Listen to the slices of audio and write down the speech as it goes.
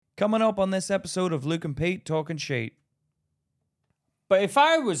Coming up on this episode of Luke and Pete Talking Sheet. But if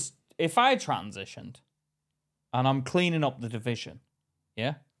I transitioned and I'm cleaning up the division,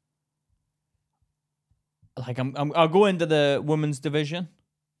 yeah? Like I'll go into the women's division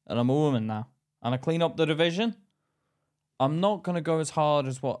and I'm a woman now and I clean up the division. I'm not going to go as hard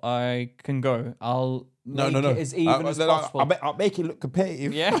as what I can go. I'll make it as even as possible. I'll make it look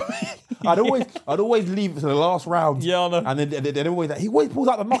competitive. Yeah. I'd always leave it to the last round. Yeah, I know. And then he always pulls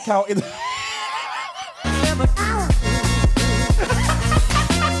out the knockout.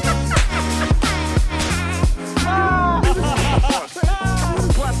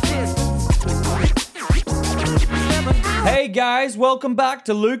 Hey guys, welcome back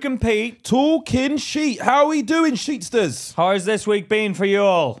to Luke and Pete Talking Sheet. How are we doing, Sheetsters? How's this week been for you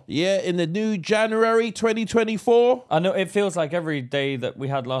all? Yeah, in the new January 2024. I know it feels like every day that we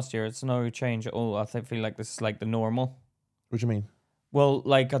had last year, it's no change at all. I feel like this is like the normal. What do you mean? Well,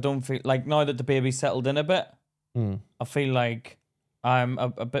 like I don't feel like now that the baby's settled in a bit, I feel like I'm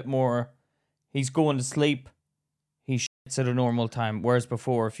a bit more. He's going to sleep. He shits at a normal time. Whereas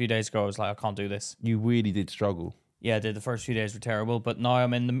before, a few days ago, I was like, I can't do this. You really did struggle. Yeah, I did. The first few days were terrible, but now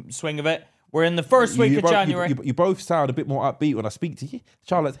I'm in the swing of it. We're in the first week of January. You both sound a bit more upbeat when I speak to you.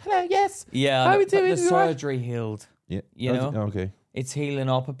 Charlotte's, hello, yes. Yeah, how are we doing? The surgery healed. Yeah, you know. Okay. It's healing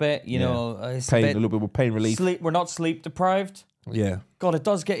up a bit. You know, it's a little bit more pain relief. We're not sleep deprived. Yeah. God, it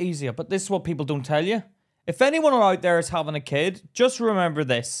does get easier, but this is what people don't tell you. If anyone out there is having a kid, just remember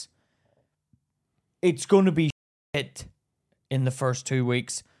this. It's going to be shit in the first 2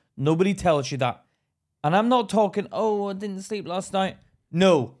 weeks. Nobody tells you that. And I'm not talking, oh, I didn't sleep last night.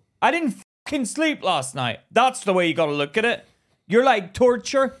 No, I didn't fucking sleep last night. That's the way you got to look at it. You're like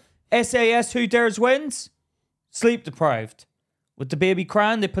torture. SAS, who dares wins? Sleep deprived. With the baby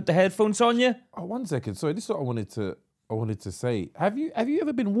crying, they put the headphones on you. Oh, 1 second. Sorry, this is what I wanted to say. Have you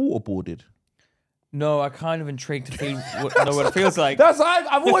ever been waterboarded? No, I'm kind of intrigued to know what it feels like. I've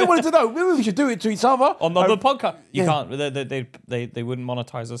always wanted to know. Maybe we should do it to each other. On the podcast. You can't. They wouldn't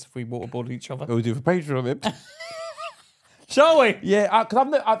monetize us if we waterboarded each other. We'll do it for Patreon then. Shall we? Yeah,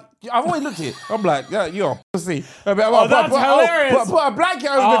 because I've always looked at it. I'm like, yeah, you're pussy. That's hilarious. Put a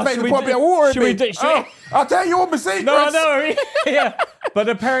blanket over the face and put a bit of water in me. I'll tell you all my secrets. No, I know. Yeah. But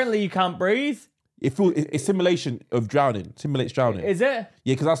apparently you can't breathe. It's simulation of drowning. Simulates drowning. Is it?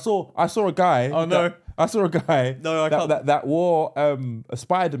 Yeah, because I saw a guy. Oh no! I saw a guy. No, I can't. That wore a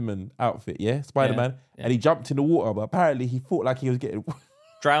Spider-Man outfit. Yeah, Spider-Man, and he jumped in the water. But apparently he thought like he was getting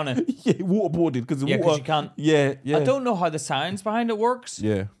drowning. Yeah, waterboarded because the water. Because you can't. Yeah. I don't know how the science behind it works.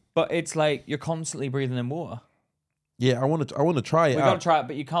 Yeah. But it's like you're constantly breathing in water. Yeah, I want to try it. We got to try it,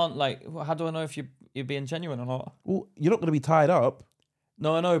 but you can't. Like, how do I know if you're being genuine or not? Well, you're not going to be tied up.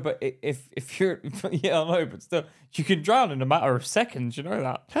 No, I know, but if you're, yeah, I know, but still, you can drown in a matter of seconds. You know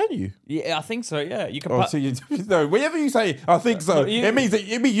that? Can you? Yeah, I think so. Yeah, you can. No, whenever you say "I think so," it means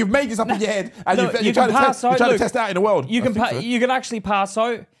you've made this up in your head and you're trying to test it out in the world. You can actually pass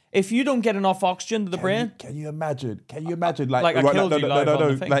out if you don't get enough oxygen to the brain. Can you imagine? Like I killed you live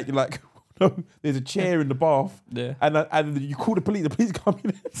on the thing. Like. There's a chair in the bath, and you call the police come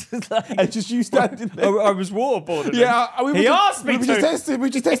in, and just you standing there. I was waterboarded. Yeah, he asked me to. We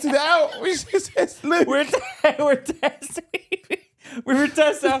just tested it out. We just tested. We're testing. We were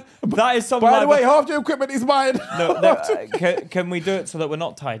testing. That is something. By the way, half your equipment is mine. No, can we do it so that we're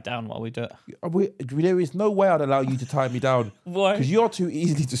not tied down while we do it? There is no way I'd allow you to tie me down. Why? Because you're too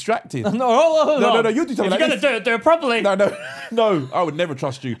easily distracted. No. You do something. If you're gonna do it properly. No. I would never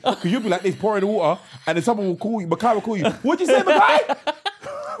trust you because you'll be like this, pouring the water, and then someone will call you. Mackay will call you. What'd you say, Mackay?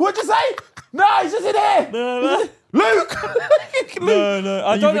 What'd you say? No, he's just in here. No. Luke. No.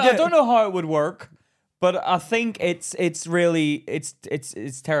 I don't know how it would work. But I think it's really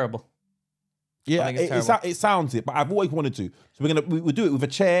terrible. Yeah, it sounds it, but I've always wanted to. So we'll do it with a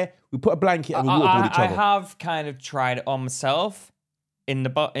chair. We put a blanket and we waterboard each other. I have kind of tried it on myself in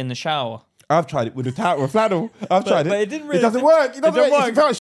the shower. I've tried it with a towel or a flannel. I've tried it, but it didn't really. It doesn't work. It doesn't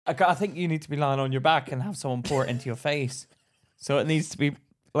work. I think you need to be lying on your back and have someone pour it into your face. So it needs to be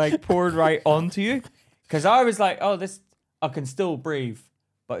like poured right onto you. Because I was like, I can still breathe.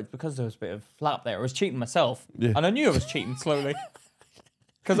 But it's because there was a bit of flap there. I was cheating myself. Yeah. And I knew I was cheating slowly.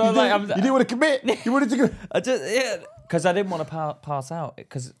 Because I was like... You didn't want to commit. You wanted to go... Because I didn't want to pass out.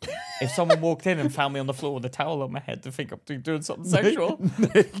 Because if someone walked in and found me on the floor with a towel on my head, to think I'm doing something sexual.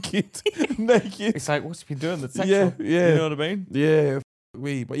 Naked. It's like, what's he doing that's sexual? Yeah. You know what I mean? Yeah.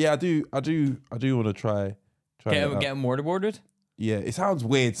 But yeah, I do want to try get him waterboarded. Yeah, it sounds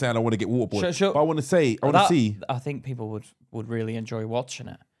weird saying I want to get waterboarded. Sure. But I want to see. I think people would really enjoy watching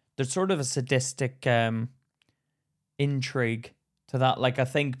it. There's sort of a sadistic intrigue to that. Like, I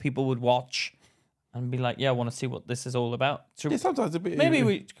think people would watch and be like, yeah, I want to see what this is all about. Yeah, sometimes a bit.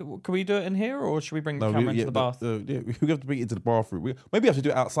 Maybe can we do it in here, or should we bring the camera into the bath? We have to bring it into the bathroom. Maybe I have to do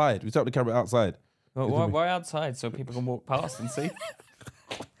it outside. We set up the camera outside. Well, why outside so people can walk past and see?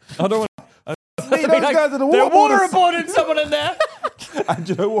 I don't want. Those guys are the they're waterboarders. waterboarding someone in there. And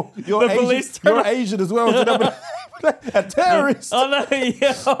you know what? You're The Asian. police You're Asian as well. So a terrorist. Oh no!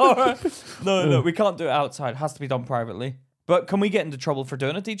 Yeah, all right. No, we can't do it outside. It has to be done privately. But can we get into trouble for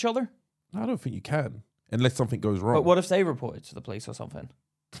doing it to each other? I don't think you can, unless something goes wrong. But what if they report it to the police or something?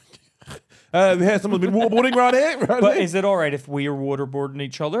 Here, someone's been waterboarding around here. But is it all right if we are waterboarding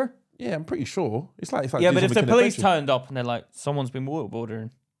each other? Yeah, I'm pretty sure. It's like Yeah, but if the police bedroom. turned up and they're like, someone's been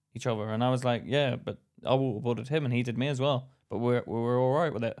waterboarding each other, and I was like, yeah, but I waterboarded him and he did me as well, but we're all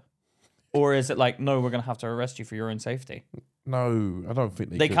right with it. Or is it like, no, we're gonna have to arrest you for your own safety? No, I don't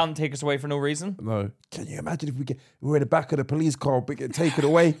think They can't take us away for no reason. No. Can you imagine if we're in the back of the police car, but get taken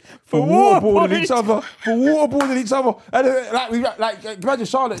away for waterboarding each other, and imagine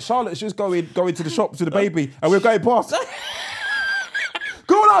Charlotte's just going to the shops with the baby, and we're going past.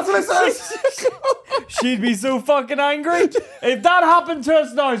 Go on, solicitors. She'd be so fucking angry. If that happened to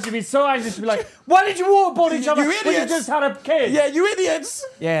us now, she'd be so angry. She'd be like, why did you waterboard each other You when you idiots. just had a kid? Yeah, you idiots.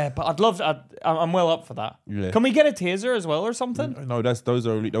 Yeah, but I'd love to. I'm well up for that. Yeah. Can we get a taser as well or something? No, those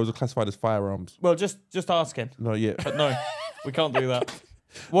are classified as firearms. Well, just asking. No, yeah. But no, we can't do that.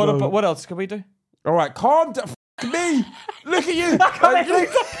 What else can we do? All right, calm down. Me, look at you.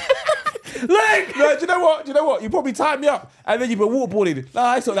 Look! No, do you know what? You probably tied me up, and then you've been waterboarding.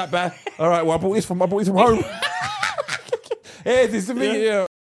 Nah, it's not that bad. All right, well, I bought this from home. Here's this to me. Yeah.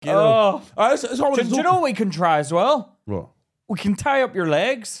 Oh. That's what I wanted to Do you know what we can try as well? What? We can tie up your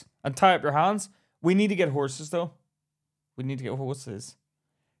legs and tie up your hands. We need to get horses, though. We need to get horses.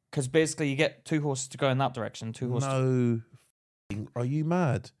 Because basically you get 2 horses to go in that direction, 2 horses. No. Are you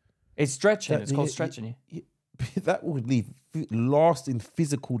mad? It's stretching. It's called stretching you. That would leave lasting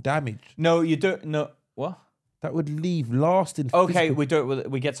physical damage. No, you do. No. What? That would leave lasting Okay, we do it with,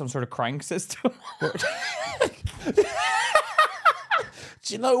 we get some sort of crank system. Do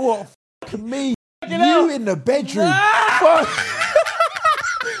you know what? Fuck me. You in the bedroom.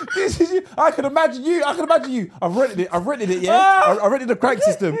 This is you. I can imagine you. I've rented it. Yeah. I rented the crank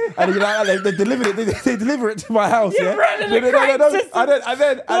system, and they delivered it. They deliver it to my house. You rented the crank system. And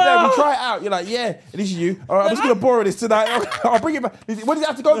then we try it out. You're like, yeah, this is you. All right, I'm just gonna borrow this tonight. I'll bring it back. When does it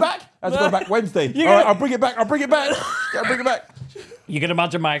have to go back? I have to go back Wednesday. All right, I'll bring it back. I'll bring it back. You can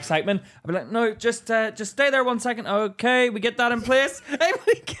imagine my excitement. I'd be like, no, just stay there 1 second. Okay, we get that in place. Hey,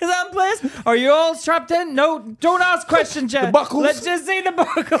 we get that in place. Are you all strapped in? No, don't ask questions yet. The buckles. Let's just see the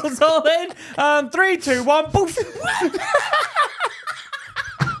buckles all in. 3, 2, 1, poof.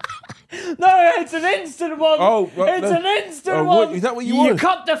 No, it's an instant one. Oh, well, it's an instant oh, one. what, is that what you want? You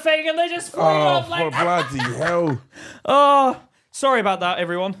cut the thing and they just fly off like that. Bloody hell. Oh, sorry about that,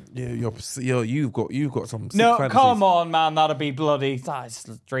 everyone. Yeah, you've got some sick No, fantasies. come on, man. That'd be bloody. That's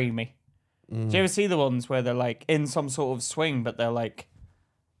dreamy. Do you ever see the ones where they're like in some sort of swing, but they're like,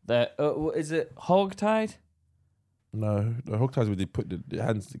 is it hog-tied? No, the hog ties where they put the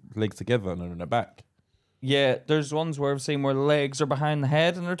legs together and they're in the back. Yeah, there's ones where I've seen where legs are behind the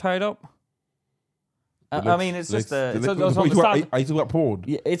head and they're tied up. I mean, it's just it's on the standard. Are you talking about porn?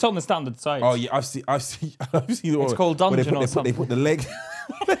 Yeah, it's on the standard size. Oh yeah, I've seen. It's called dungeon or something. They put the legs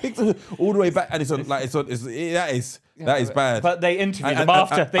all the way back, and that is bad. But they interviewed them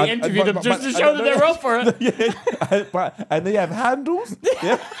after. They interviewed them just to show that they're up for it. Yeah, and they have handles.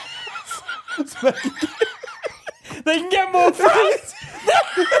 Yeah. They can get more thrust.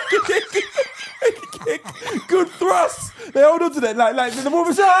 Good thrust. They hold on to that like the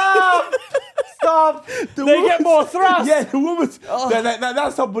woman. Stop. They get more thrust. Yeah, the woman.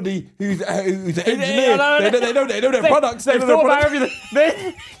 That's somebody who's an engineer. They know their products. They've thought about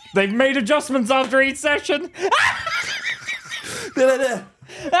everything. They've made adjustments after each session.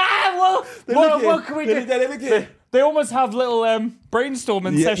 What can we do? They almost have little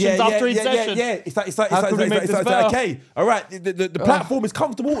brainstorming sessions after each session. Yeah, it's like okay, all right. The platform is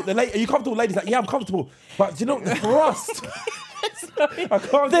comfortable. Are you comfortable, ladies? Like, yeah, I'm comfortable. But do you know the thrust?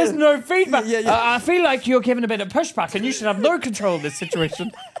 There's no feedback. Yeah. I feel like you're giving a bit of pushback, and you should have no control of this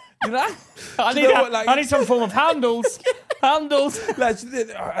situation. You know? I need some form of handles. Handles.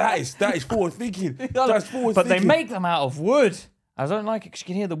 That is forward thinking. That's forward but thinking. they make them out of wood. I don't like it because you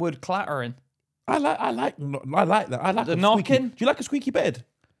can hear the wood clattering. I like that. I like the knocking. knocking. Do you like a squeaky bed?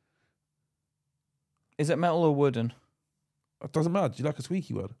 Is it metal or wooden? It doesn't matter. Do you like a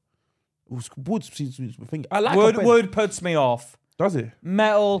squeaky one? Wood seems to be my thing. I like wood puts me off. Does it?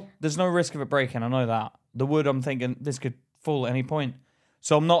 Metal, there's no risk of it breaking. I know that. The wood, I'm thinking this could full at any point.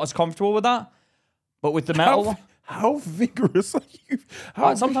 So I'm not as comfortable with that. But with the metal one, how vigorous are you?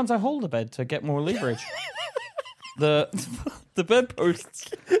 sometimes I hold the bed to get more leverage. the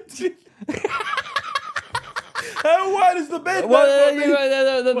bedposts. How wide is the bed?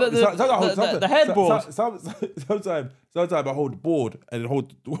 The headboard. Sometimes I hold the board and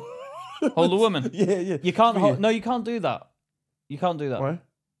hold Hold the woman. Yeah. You can't hold, no, you can't do that. You can't do that. Why?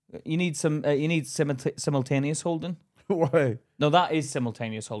 You need simultaneous holding. Why? No, that is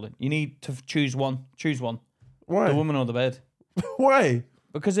simultaneous holding. You need to choose one. Choose one. Why? The woman or the bed. Why?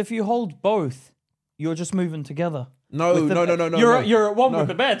 Because if you hold both, you're just moving together. No. You're at one with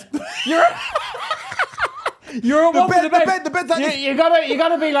the bed. You're at one with the bed. The bed's like you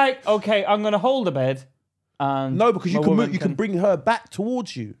gotta be like, okay, I'm gonna hold the bed. And no, because you can bring her back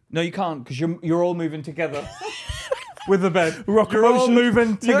towards you. No, you can't, because you're all moving together. With the bed. You're all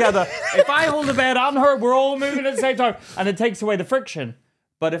moving together. If I hold the bed and her, we're all moving at the same time. And it takes away the friction.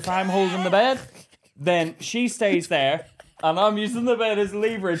 But if I'm holding the bed, then she stays there and I'm using the bed as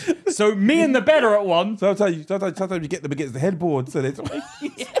leverage. So me and the bed are at one. Sometimes you get them against the headboard. So it's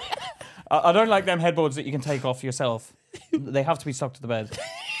I don't like them headboards that you can take off yourself. They have to be stuck to the bed.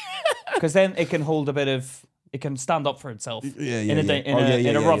 Because then it can hold a bit of... It can stand up for itself in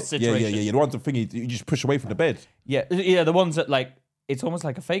a rough situation. Yeah. The ones that you just push away from the bed. Yeah, the ones that like, it's almost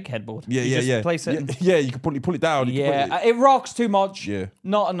like a fake headboard. Yeah. Place it. You can pull it down. It rocks too much. Yeah.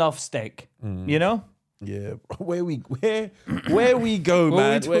 Not enough stick. You know? Yeah. Where we go, man? Where we go?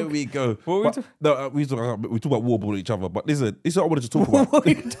 We talk about warboarding each other, but this is what I wanted to talk about. What are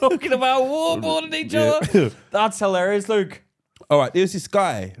you talking about? Warboarding each other? That's hilarious, Luke. All right, there's this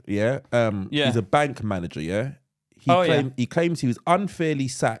guy, he's a bank manager, He claims he was unfairly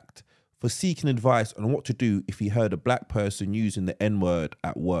sacked for seeking advice on what to do if he heard a black person using the N-word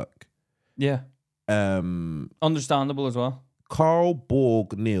at work. Yeah. Understandable as well. Carl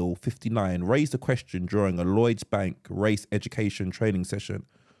Borg Neal, 59, raised the question during a Lloyds Bank race education training session,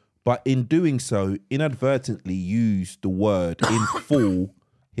 but in doing so, inadvertently used the word in full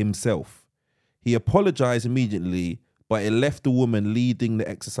himself. He apologized immediately, but it left the woman leading the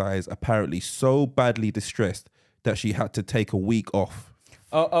exercise apparently so badly distressed that she had to take a week off.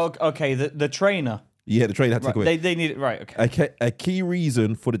 Oh, okay. The trainer. Yeah, the trainer had to take a week. They need it, right, okay. A key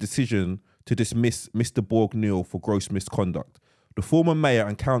reason for the decision to dismiss Mr. Borg-Neal for gross misconduct. The former mayor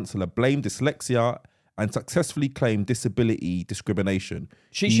and councillor blamed dyslexia and successfully claimed disability discrimination.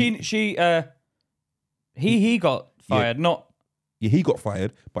 He got fired, not... Yeah, he got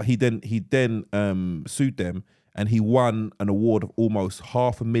fired, but he then sued them. And he won an award of almost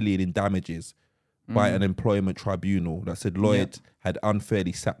 $500,000 in damages by an employment tribunal that said Lloyd had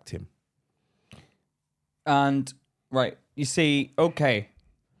unfairly sacked him. And, right, you see, okay,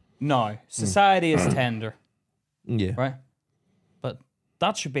 no, society is tender. Yeah. Right? But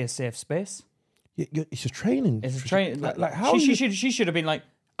that should be a safe space. Yeah, it's a training. It's a training. Like how she should have been like,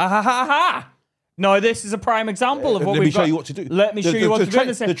 ah ha ha ha. No, this is a prime example of what we've got. Let me show you what to do. Let me show you what to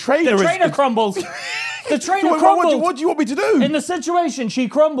do. The trainer crumbles. The trainer crumbled. What do you want me to do? In the situation, she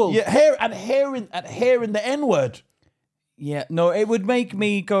crumbled. Yeah, hearing the N-word. Yeah, no, it would make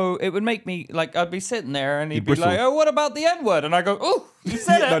me go. It would make me like I'd be sitting there and he'd be bristle. like, "Oh, what about the N-word?" And I go, "Oh, you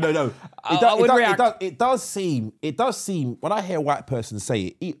said it." No. It does seem when I hear a white person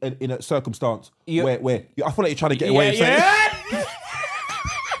say it in a circumstance where I feel like you're trying to get away with saying it.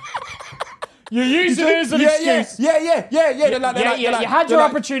 You used it as an excuse. Yeah. You had your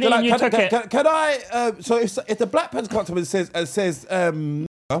opportunity and you took it. Can I? So if the black person comes to me and says,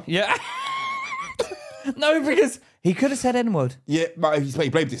 yeah. No, because he could have said N-word. Yeah, but he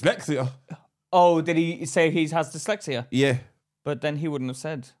blamed dyslexia. Oh, did he say he has dyslexia? Yeah. But then he wouldn't have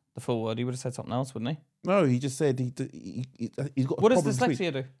said the full word. He would have said something else, wouldn't he? No, he just said he's got. What does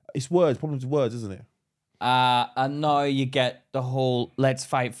dyslexia do? It's problems with words, isn't it? And now you get the whole "let's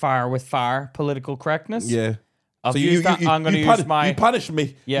fight fire with fire" political correctness. Yeah. I'm going to use my. You punish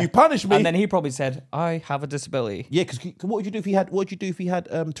me. Yeah. You punish me. And then he probably said, "I have a disability." Yeah, because what would you do if he had? What would you do if he had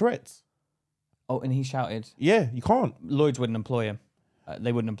Tourette's? Oh, and he shouted. Yeah, you can't. Lloyds wouldn't employ him.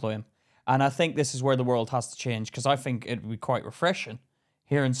 They wouldn't employ him. And I think this is where the world has to change, because I think it would be quite refreshing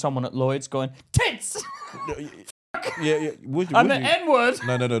hearing someone at Lloyds going, "Tits!" Yeah. Would the N-word.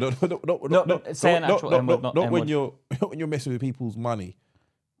 No. Say an actual N-word, not when you're messing with people's money.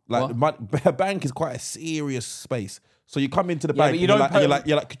 Like a bank is quite a serious space. So you come into the bank and you're like,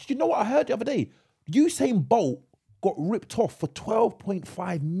 you know what I heard the other day? Usain Bolt got ripped off for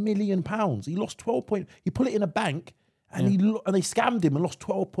 £12.5 million. He lost 12 point. He put it in a bank and they scammed him and lost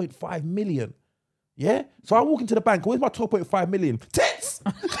 12.5 million. Yeah. So I walk into the bank. Where's my 12.5 million? Tits.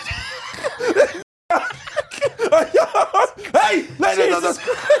 Hey,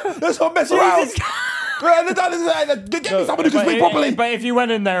 let's not mess around. Get me someone who can speak properly. But if you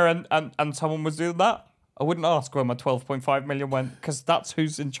went in there and someone was doing that, I wouldn't ask where my 12.5 million went because that's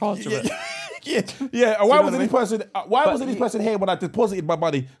who's in charge of it. Yeah. And why wasn't this person? Why wasn't this person here when I deposited my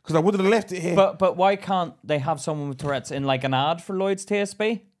money? Because I would have left it here. But why can't they have someone with Tourette's in like an ad for Lloyd's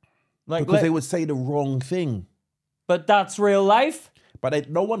TSB? Like because they would say the wrong thing. But that's real life. But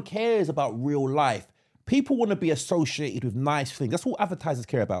no one cares about real life. People want to be associated with nice things. That's what advertisers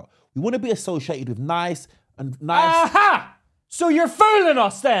care about. We want to be associated with nice. Aha! So you're fooling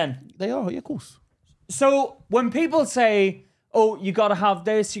us then? They are, yeah, of course. So when people say, oh, you got to have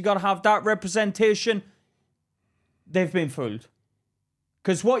this, you got to have that representation, they've been fooled.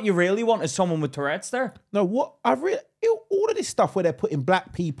 Because what you really want is someone with Tourette's there. No, what I've really all of this stuff where they're putting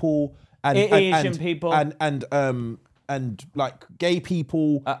black people and Asian people and like gay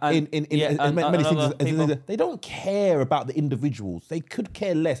people in many things. They don't care about the individuals. They could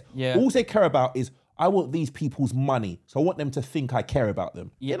care less. Yeah. All they care about is I want these people's money, so I want them to think I care about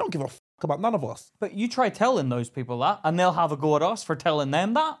them. Yeah. They don't give a about none of us. But you try telling those people that, and they'll have a go at us for telling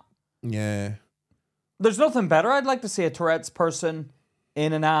them that. Yeah. There's nothing better. I'd like to see a Tourette's person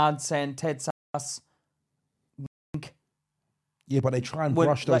in an ad saying tits ass. Yeah, but they try and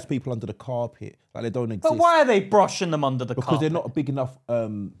brush those people under the carpet. Like they don't exist. But why are they brushing them under the carpet? Because they're not a big enough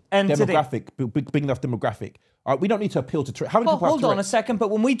demographic. Big enough demographic. We don't need to appeal to Tourette's. How many people have hold on a second, but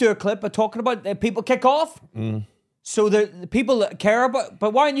when we do a clip of talking about people kick off, so the people that care about,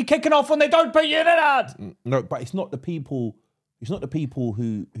 but why aren't you kicking off when they don't put you in an ad? No, but it's not the people. It's not the people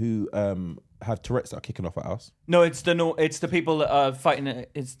who have Tourette's that are kicking off at us. No, it's the people that are fighting.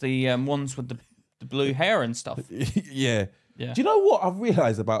 It's the ones with the blue hair and stuff. Yeah. Yeah. Do you know what I've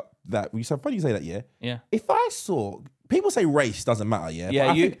realised about that? You said funny you say that, yeah? Yeah. If I saw people say race doesn't matter, yeah?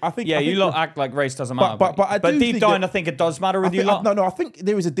 Yeah, I think you lot act like race doesn't matter. But deep down, I think it does matter with you lot. No, I think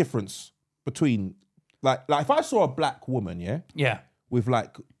there is a difference between like if I saw a black woman, yeah? Yeah. With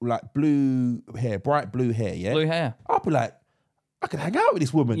like blue hair, bright blue hair, yeah? Blue hair. I'd be like, I could hang out with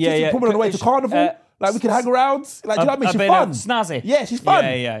this woman. Yeah, Just put her on the way to carnival. Like we can hang around. Like, do you know what I mean? She's fun. Snazzy. Yeah, she's fun.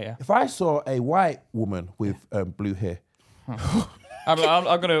 Yeah. If I saw a white woman with blue hair, I'm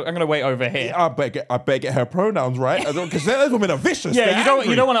gonna wait over here. I better get her pronouns right because those women are vicious. Yeah, They're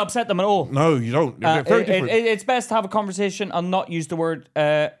you don't want to upset them at all. No, you don't. They're very different. It's best to have a conversation and not use the word.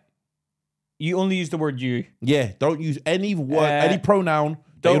 You only use the word you. Yeah, don't use any word, any pronoun.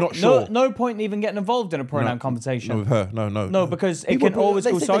 You're not sure. No point in even getting involved in a pronoun conversation. No, with her. No. Because it can always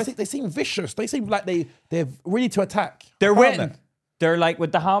go south. They seem vicious. They seem like they're ready to attack. They're written. They're like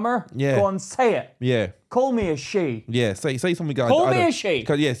with the hammer. Yeah. Go on, say it. Yeah. Call me a she. Yeah. Say something, guys. Call me a she.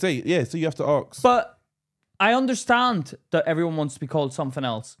 Yeah. Say yeah. So you have to ask. But I understand that everyone wants to be called something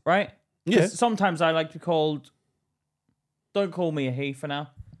else, right? Yeah. Sometimes I like to be called. Don't call me a he for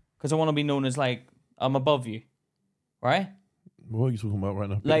now, because I want to be known as like I'm above you, right? What are you talking about right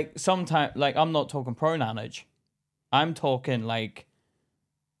now? Like sometimes, like I'm not talking pronounage. I'm talking like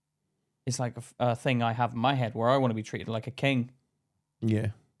it's like a thing I have in my head where I want to be treated like a king. Yeah.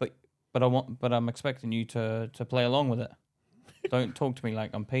 But I'm expecting you to play along with it. Don't talk to me like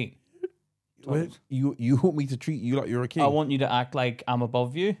I'm Pete. You want me to treat you like you're a king? I want you to act like I'm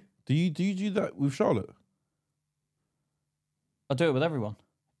above you. Do you do that with Charlotte? I do it with everyone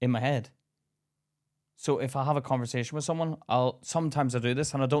in my head. So if I have a conversation with someone, sometimes I do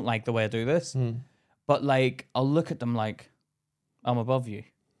this and I don't like the way I do this. But like I'll look at them like I'm above you.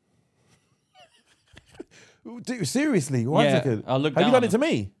 Dude, seriously, one second. I'll look have you down done it to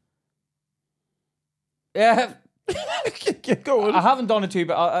me? Yeah. Go on. I haven't done it to you,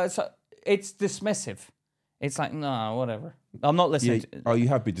 but it's dismissive. It's like, no, whatever. I'm not listening. Yeah. Oh, you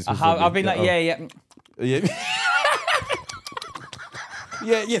have been dismissive. I've been like, yeah.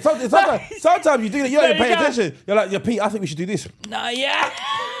 Yeah. Sometimes you do that. You don't even pay attention. You're like, yeah, Pete, I think we should do this. Nah, yeah.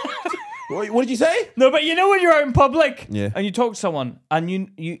 What did you say? No, but you know when you're out in public and you talk to someone and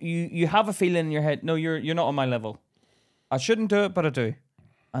you have a feeling in your head, no, you're not on my level. I shouldn't do it, but I do.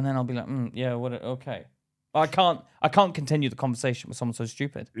 And then I'll be like, yeah, okay. I can't continue the conversation with someone so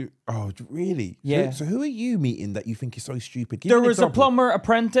stupid. Oh, really? Yeah. So who are you meeting that you think is so stupid? There was a plumber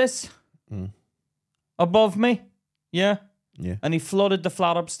apprentice above me. Yeah. Yeah. And he flooded the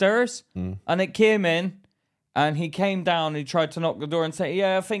flat upstairs. And it came in. And he came down and he tried to knock the door and say,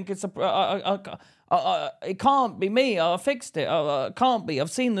 yeah, I think it's it can't be me. I fixed it. It can't be. I've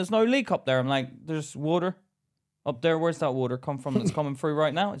seen there's no leak up there. I'm like, there's water up there. Where's that water come from that's coming through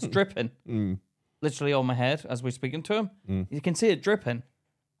right now? It's dripping. Literally on my head as we're speaking to him. You can see it dripping.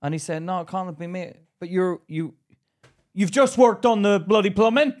 And he said, no, it can't be me. But you you've just worked on the bloody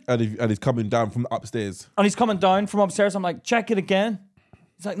plumbing. And he's coming down from upstairs. And he's coming down from upstairs. I'm like, check it again.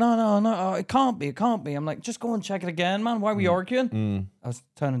 He's like, no, it can't be. I'm like, just go and check it again, man. Why are we arguing? I was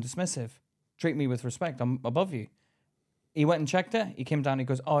turning dismissive. Treat me with respect. I'm above you. He went and checked it. He came down. He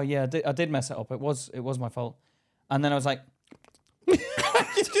goes, oh yeah, I did mess it up. It was my fault. And then I was like,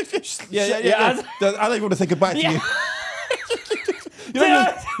 yeah. I don't even want to say goodbye to you. You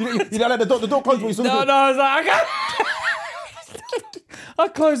know, like the door closed when you saw no, I was like, I can't. I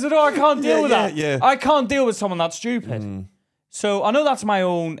closed the door. I can't deal with that. Yeah. I can't deal with someone that's stupid. So I know that's my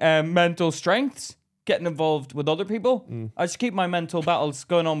own mental strengths, getting involved with other people. I just keep my mental battles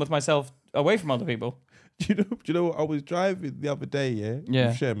going on with myself away from other people. Do you know what? I was driving the other day,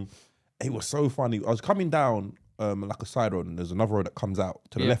 with Shem. It was so funny. I was coming down like a side road, and there's another road that comes out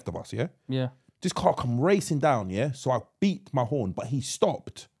to the left of us, Yeah. This car come racing down, so I beeped my horn, but he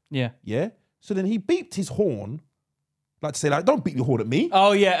stopped. Yeah. So then he beeped his horn, like to say, like, don't beep your horn at me.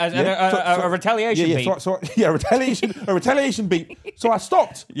 Oh yeah, a retaliation beep. A retaliation beep. So I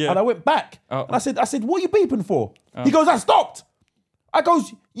stopped and I went back. And I said, what are you beeping for? He goes, I stopped. I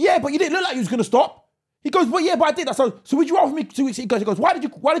goes, yeah, but you didn't look like you was gonna stop. He goes, well, yeah, but I did. So would you rather me? He goes, why did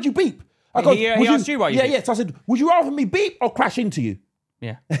you beep? I goes, he asked you why you beeped. Yeah. So I said, would you rather me beep or crash into you?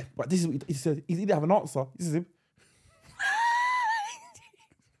 Yeah. But this is what he said. He didn't have an answer. This is him.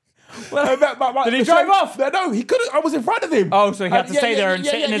 Did he drive off? No, he couldn't. I was in front of him. Oh, so he had to stay there and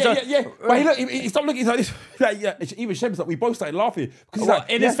sit in his... But he stopped looking. He's like this. Even Shem's like, we both started laughing. Because he's like,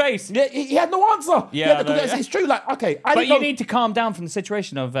 in his face? Yeah, he had no answer. Yeah, it's true. Like, okay. But you need to calm down from the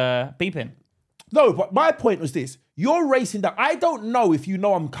situation of beeping. No, but my point was this. You're racing down. I don't know if you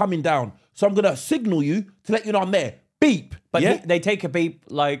know I'm coming down. So I'm going to signal you to let you know I'm there. Beep. But they take a beep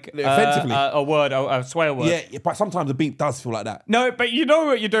like offensively. A word, a swear word. Yeah, but sometimes a beep does feel like that. No, but you know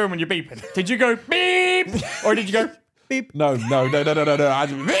what you're doing when you're beeping. Did you go beep? Or did you go beep? No. I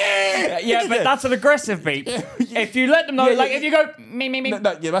just, yeah, but that's an aggressive beep. If you let them know, if you go me. No,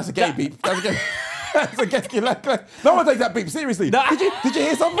 that's a gay beep. That's a gay. That's a gay. No one takes that beep seriously. No. Did you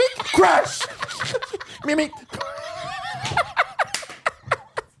hear something? Crash. me.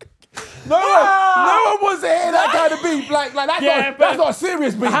 No one wants to hear that kind of beep. Like that's not a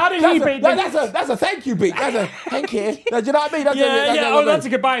serious beep. How did he beep? That's a thank you beep. That's a thank you. Do you know what I mean? That's a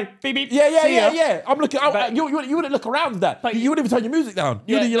goodbye. Beep beep. Yeah. I'm looking. You wouldn't look around that. But you wouldn't even turn your music down.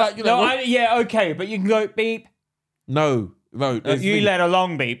 Okay, but you can go beep. No. You let a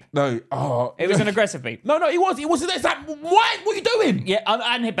long beep. No. It was an aggressive beep. No, it was. It's like, what are you doing?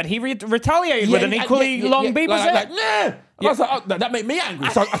 Yeah, but he retaliated with an equally long beep. Like, nah. I was like, that made me angry.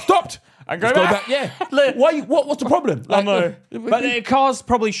 So I stopped. And go back. Yeah. What's the problem? I know. But cars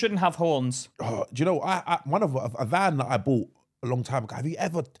probably shouldn't have horns. Do you know, one of a van that I bought a long time ago, have you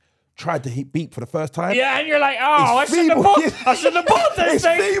ever tried to hit beep for the first time? Yeah, and you're like, I shouldn't have bought this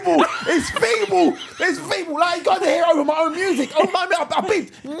thing. It's feeble. Like, you got to hear over my own music. Oh, my, I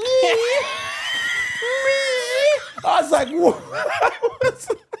beeped. I was like, what?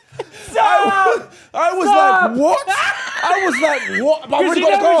 I was like, what? I was like, what? But I really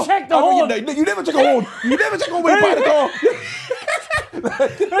got the car. Check the horn. You never check a horn. You never check a horn when you buy the car. He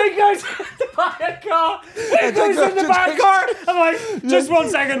goes to buy a car. He goes in the back car. I'm like, just 1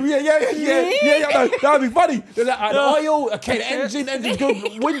 second. Yeah. No, that'd be funny. An oil, okay, the engine's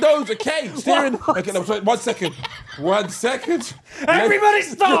good. Windows, okay, steering. Okay, no, sorry, 1 second. 1 second. Everybody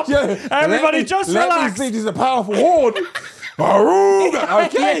stop. Everybody just relax. Let me see, this is a powerful horn.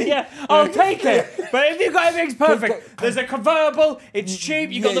 Okay. Yeah, I'll take it. But if you got everything's perfect, there's a convertible, it's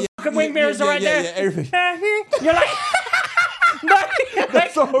cheap, you got the fucking wing mirrors right there. Yeah, everything. You're like,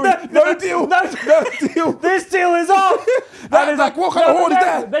 no deal. This deal is off. Like, what kind of horn is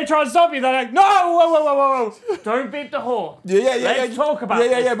that? They try and stop you. They're like, no, whoa. Don't beep the horn. Yeah. Let's talk about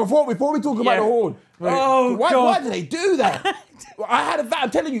this. Yeah. Before we talk about the horn. Oh, God. God. Why did they do that? I had a van. I'm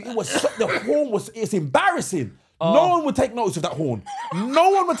telling you, the horn it's embarrassing. No one would take notice of that horn. No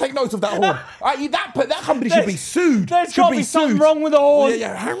one would take notice of that horn. That company should be sued. There's got to be something wrong with the horn. It's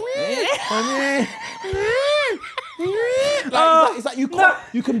like you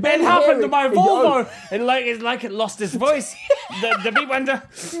can barely It happened to my in Volvo. It's like it lost its voice. The beep went to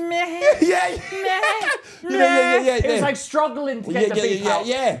Yeah. It was like struggling to get the beep out.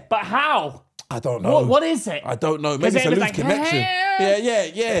 Yeah. But how? I don't know. What is it? I don't know. Maybe it's a loose connection. Yeah.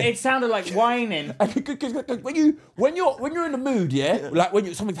 It sounded like whining. When you're in the mood, like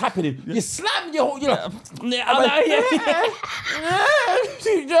when something's happening, you slam your. You're like, Do you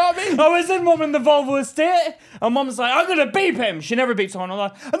know what I mean? I was in Mum in the Volvo estate, and Mum's like, "I'm gonna beep him." She never beeps someone. I'm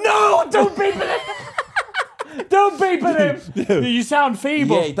like, "No, don't beep at him. Don't beep at him. You sound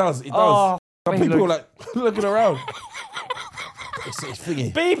feeble." Yeah, it does. Some people are like looking around. it's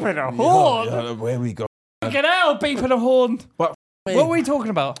thingy. Beeping a horn. Yeah, where we go? Fucking hell, beeping a horn. But What were we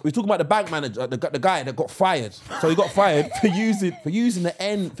talking about? we're talking about the bank manager, the guy that got fired. So he got fired for using the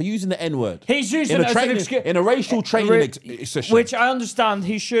N word. He's using in it as an excuse. in a racial training session. Which I understand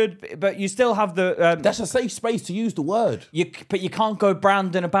he should, but you still have the. That's a safe space to use the word. But you can't go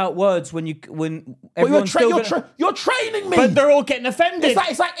branding about words when But everyone's you're training me. But they're all getting offended.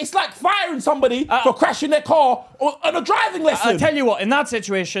 It's like firing somebody for crashing their car on a driving lesson. I tell you what, in that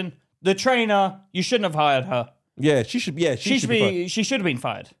situation, the trainer, you shouldn't have hired her. Yeah, she should. Yeah, she should have been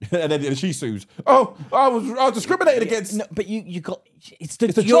fired. And then she sues. Oh, I was discriminated against. No, but you got it's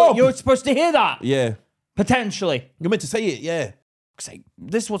a job. You're supposed to hear that. Yeah, potentially. you're meant to say it. Yeah. Say,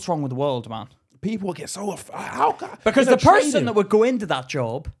 this is what's wrong with the world, man. People get so how because the person that would go into that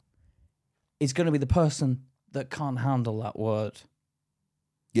job is going to be the person that can't handle that word.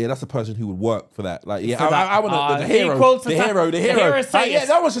 Yeah, that's the person who would work for that. Like, yeah, For that, I want the hero, the hero. Yeah,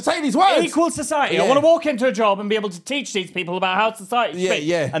 no one should say these words. Equal society. Yeah. I want to walk into a job and be able to teach these people about how society speaks.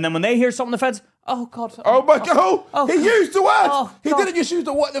 Yeah. And then when they hear something offensive, oh God. Oh my God. He used the word. Oh, he God. didn't just use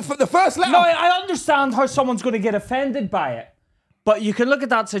the first letter. No, I understand how someone's going to get offended by it. But you can look at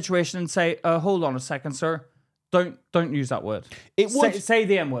that situation and say, hold on a second, sir. Don't use that word. It would say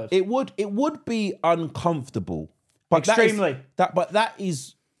the M word. It would be uncomfortable. But Extremely. That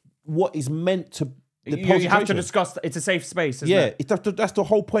is what is meant to. You have to discuss. It's a safe space, isn't it? That's the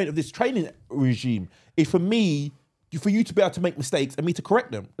whole point of this training regime. Is for you to be able to make mistakes and me to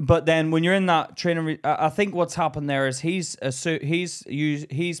correct them. But then when you're in that training, I think what's happened there is he's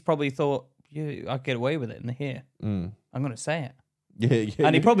probably thought, I get away with it in here. I'm going to say it. Yeah.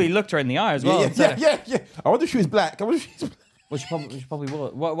 And he probably looked her in the eye as well. Yeah. I wonder if she was black. Well, she probably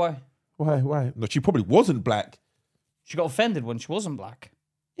was. Why? Why? No, she probably wasn't black. She got offended when she wasn't black.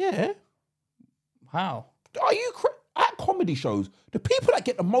 Yeah. How? Are you at comedy shows? The people that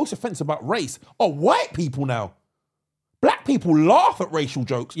get the most offense about race are white people now. Black people laugh at racial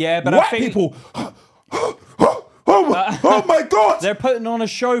jokes. Yeah, but white I think people. Oh my God! They're putting on a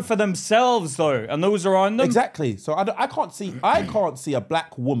show for themselves, though, and those around them. Exactly. So I can't see a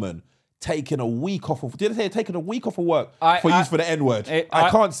black woman taking a week off of. Did I say taking a week off of work for use for the N word?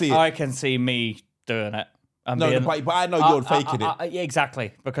 I can't see it. I can see me doing it. But I know you're faking it. Yeah,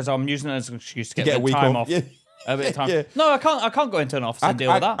 exactly, because I'm using it as an excuse to get a week time off. off. Yeah. A bit of time. Yeah. No, I can't go into an office and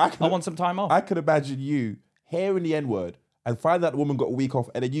deal with that. I want some time off. I could imagine you hearing the N word and find out the woman got a week off,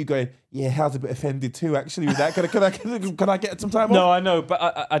 and then you going, "Yeah, I was a bit offended too, actually, with that. Can I get some time off?" No, I know,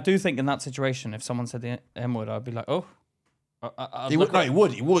 but I do think in that situation, if someone said the N word, I'd be like, "Oh." He would.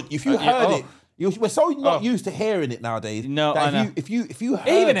 If you heard it, we're so not used to hearing it nowadays. No, I know. If you heard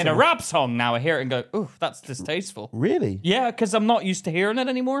even in a rap song now, I hear it and go, "Oh, that's distasteful." Really? Yeah, because I'm not used to hearing it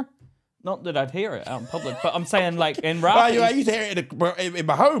anymore. Not that I'd hear it out in public, but I'm saying like in rap. I used to hear it in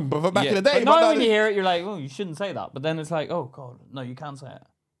my home, but back in the day. But now when you hear it, you're like, "Oh, you shouldn't say that." But then it's like, "Oh God, no, you can't say it."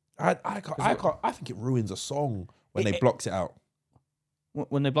 I can't. I think it ruins a song when they blocks it out.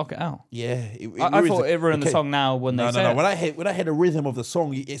 When they block it out. Yeah, I thought it ruined the song now when they say it. When I hear the rhythm of the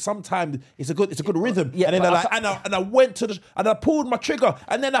song, sometimes it's a good rhythm. Yeah, and then I went to and I pulled my trigger,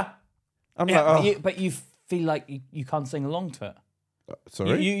 and then but you feel like you can't sing along to it.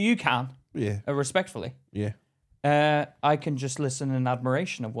 Sorry, you can. Yeah, respectfully. Yeah. I can just listen in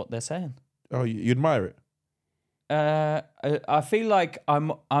admiration of what they're saying. Oh, you admire it. I feel like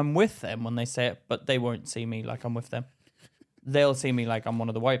I'm with them when they say it, but they won't see me like I'm with them. They'll see me like I'm one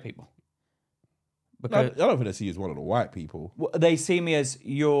of the white people. Because I don't think they see you as one of the white people. They see me as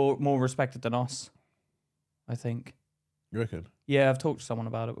you're more respected than us, I think. You reckon? Yeah, I've talked to someone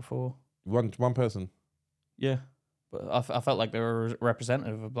about it before. One person? Yeah. But I felt like they were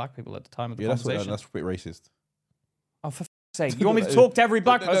representative of black people at the time of the conversation. That's a bit racist. Oh, for sake. You want me to talk to every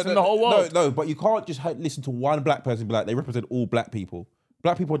black person in the whole world? No, but you can't just listen to one black person and be like, they represent all black people.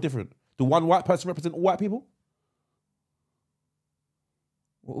 Black people are different. Do one white person represent all white people?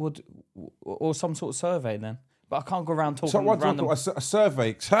 Or some sort of survey then. But I can't go around talking random. A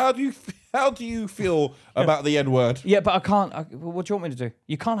survey. How do you feel about the N word? Yeah, but I can't. What do you want me to do?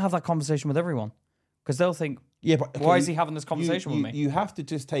 You can't have that conversation with everyone because they'll think, yeah, but why is he having this conversation with me? You have to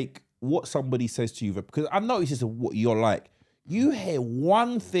just take what somebody says to you because I've noticed this is what you're like. You hear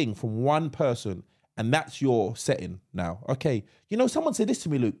one thing from one person and that's your setting now. Okay, someone said this to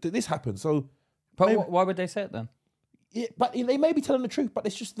me, Luke. That this happened. So, but why would they say it then? Yeah, but they may be telling the truth, but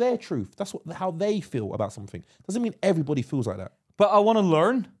it's just their truth. That's how they feel about something. Doesn't mean everybody feels like that. But I want to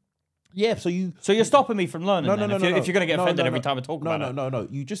learn. Yeah, so you're stopping me from learning. No. If you're going to get offended every time I talk about it. No.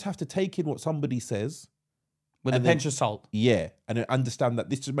 You just have to take in what somebody says, With a pinch of salt. Yeah, and then understand that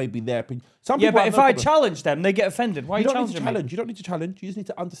this is maybe their opinion. Some Yeah, people but have if no I problem. challenge them, they get offended. Why are you You don't need to challenging me? challenge. You don't need to challenge. You just need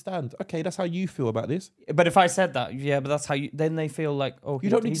to understand. Okay, that's how you feel about this. But if I said that, yeah, but that's how you. Then they feel like, oh,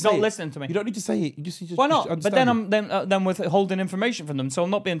 You don't need he's to say not it. listening to me. You don't need to say it. You just Why just not? But then understand it. I'm withholding information from them, so I'm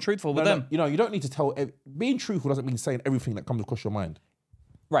not being truthful with them. You know, you don't need to tell. Being truthful doesn't mean saying everything that comes across your mind.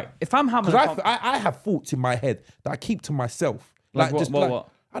 Right. If I'm having, Because I have thoughts in my head that I keep to myself. Like what- what?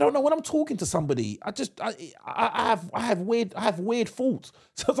 I don't know, when I'm talking to somebody, I have weird thoughts.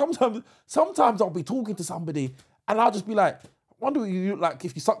 So sometimes I'll be talking to somebody and I'll just be like, I wonder what you look like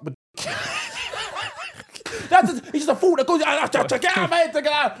if you suck the it's just a thought that goes, get out, mate, take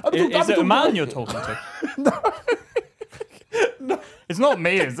it out. Is it a man you're talking to? No. It's not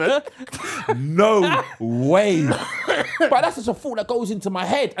me, is it? No way. But that's just a thought that goes into my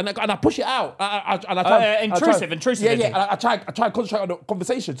head, and I push it out. I try, intrusive. Yeah, and I try to concentrate on the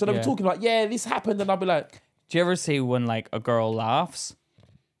conversation. So they'll be talking like, yeah, this happened, and I'll be like, do you ever see when like a girl laughs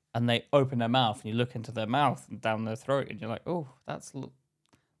and they open their mouth and you look into their mouth and down their throat and you're like, oh, that's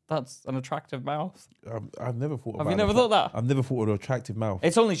an attractive mouth. I've never thought. Have you never thought that? I've never thought of an attractive mouth.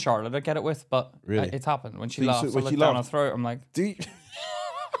 It's only Charlotte I get it with, but Really? it's happened when she So laughs. when I she look down her laughs- throat.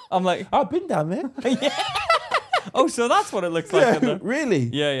 I'm like, I've been down there. oh, so that's what it looks like. Isn't it? Really?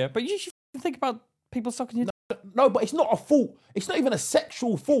 Yeah. But you should think about people sucking your. No, but it's not a thought. It's not even a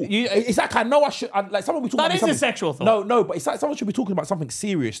sexual thought. It's like I know I should. Like someone be talking. That about is something. a sexual thought. No, but it's like someone should be talking about something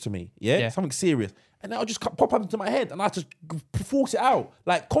serious to me. Yeah, Yeah. something serious, and I'll just pop up into my head, and I just force it out.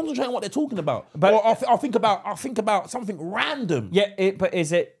 Like concentrate on what they're talking about. But- or I'll think about something random. Yeah, but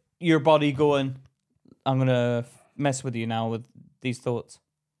is it your body going? I'm gonna mess with you now with these thoughts.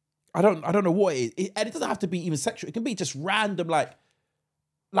 I don't know what it is, and it doesn't have to be even sexual. It can be just random, like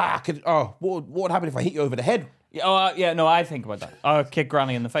I could. Oh, what would happen if I hit you over the head? Yeah, no, I think about that. I'll kick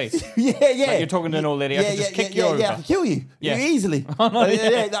Granny in the face. Yeah. Like you're talking to an old lady, I could just kick you over. Yeah, I can kill you. Yeah. Easily. no,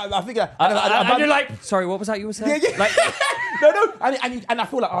 I think that. And you're like, sorry, what was that you were saying? Yeah. Like, No, and I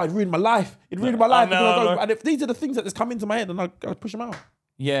feel like, it ruined my life. It ruined my life. no. And if these are the things that just come into my head, then I push them out.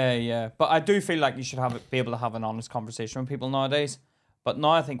 yeah. But I do feel like you should be able to have an honest conversation with people nowadays. But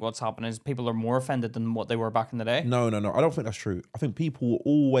now I think what's happening is people are more offended than what they were back in the day. No. I don't think that's true. I think people were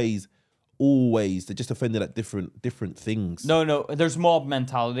always, they're just offended at different things. No, there's mob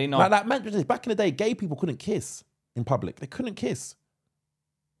mentality. No, Like man, back in the day, gay people couldn't kiss in public. They couldn't kiss.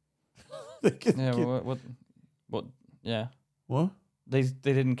 They couldn't yeah, kiss. what? Yeah, What? they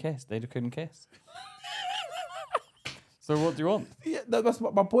didn't kiss. They couldn't kiss. So what do you want? Yeah, that's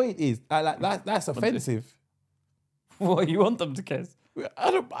what my point is. That's offensive. What you want them to kiss?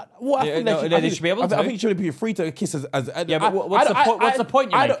 I don't. What Yeah, I think no, they should be able to. I think you should be free to kiss as Yeah, but what's the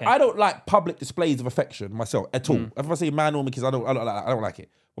point you're making? I don't like public displays of affection myself at all. If I say man or woman kiss, I don't like it.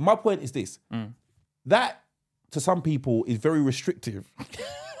 But my point is this: that to some people is very restrictive.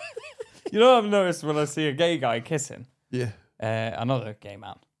 You know what I've noticed when I see a gay guy kissing Yeah. another gay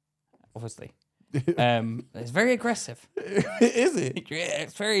man, obviously. It's very aggressive. Is it? Yeah,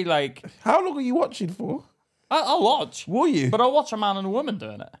 it's very like How long are you watching for? I'll watch, Will you? but I'll watch a man and a woman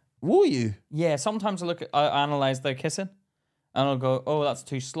doing it. Will you? Yeah, sometimes I analyze their kissing, and I'll go, oh, that's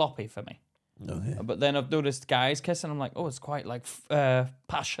too sloppy for me. Okay. But then I've noticed guys kissing. I'm like, oh, it's quite like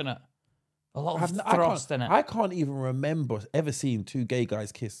passionate. A lot of thrust in it. I can't even remember ever seeing two gay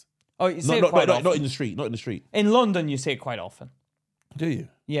guys kiss. Oh, you see it quite often. Not in the street. Not in the street. In London, you see it quite often. Do you?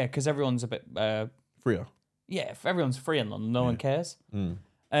 Yeah, because everyone's a bit. Freer. Yeah, if everyone's free in London, no one cares.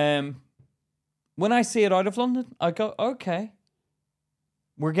 When I see it out of London, I go, okay,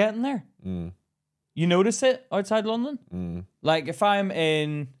 we're getting there. You notice it outside London? Like if I'm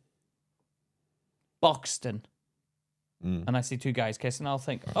in Buxton and I see two guys kissing, I'll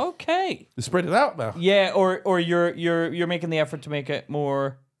think, okay. They spread it out now. Yeah, or you're making the effort to make it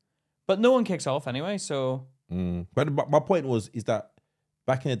more, but no one kicks off anyway, so. But my point is that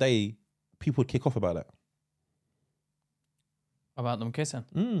back in the day, people would kick off about that. About them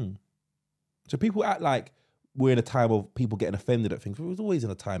kissing. So people act like we're in a time of people getting offended at things. It was always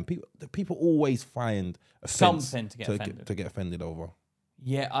in a time. People always find Something to get offended. to get offended over.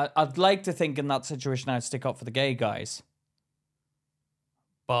 Yeah, I'd like to think in that situation I'd stick up for the gay guys.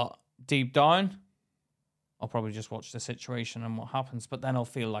 But deep down, I'll probably just watch the situation and what happens. But then I'll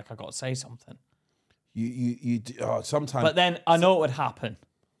feel like I got to say something. Sometimes. But then I know it would happen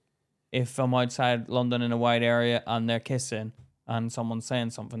if I'm outside London in a wide area and they're kissing and someone's saying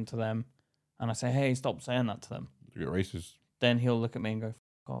something to them and I say, hey, stop saying that to them. You're racist. Then he'll look at me and go,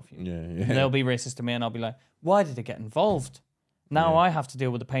 fuck off you. Yeah. And they'll be racist to me and I'll be like, why did it get involved? Now I have to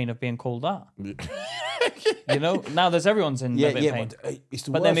deal with the pain of being called that. You know, now there's everyone's in a bit of pain. But it's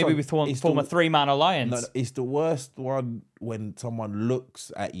the But worst then maybe one. we form It's a three-man alliance. No, it's the worst one when someone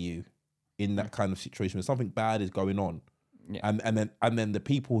looks at you in that kind of situation when something bad is going on, and then the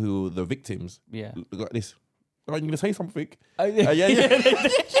people who are the victims, look at this. Are you going to say something?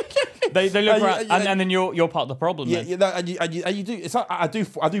 They look around, and then you're part of the problem. And you do. It's like, I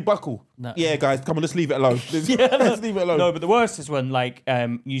do buckle. No. Yeah, guys, come on, let's leave it alone. Let's leave it alone. No, but the worst is when like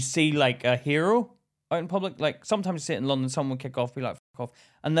you see like a hero out in public. Like sometimes you sit in London, someone will kick off, be like fuck off,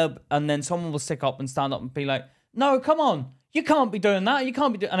 and then someone will stick up and stand up and be like, no, come on. You can't be doing that. You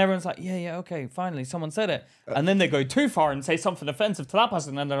can't be doing. And everyone's like, yeah, okay, finally, someone said it. And then they go too far and say something offensive to that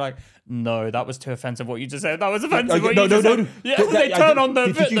person, and they're like, no, that was too offensive. What you just said, that was offensive. No. Yeah, they turn on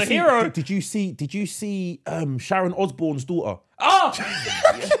the hero. Did you see Sharon Osbourne's daughter? Oh,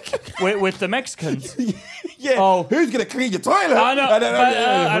 with the Mexicans. Yeah. Oh, who's gonna clean your toilet? I know.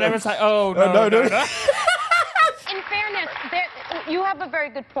 And everyone's like, oh no. In fairness, you have a very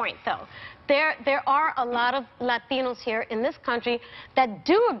good point, though. There are a lot of Latinos here in this country that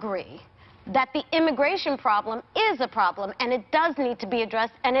do agree that the immigration problem is a problem and it does need to be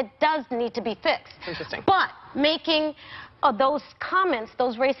addressed and it does need to be fixed. Interesting. But making those comments,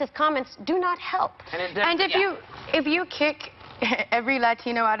 those racist comments, do not help. And if you kick every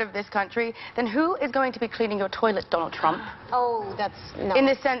Latino out of this country, then who is going to be cleaning your toilet, Donald Trump? Oh, that's no. In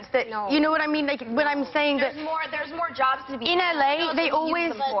the sense that you know what I mean. Like when I'm saying there's more jobs to be in LA, they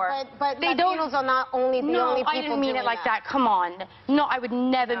always but they Latinos are not only the only people. I didn't mean it like that. Come on, no, I would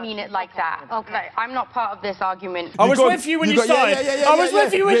never mean it like that. Okay, like, I'm not part of this argument. I was with you when you started. I was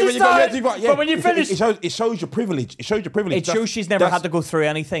with you when you started. But when you finished, it shows your privilege. It shows your privilege. It shows she's never had to go through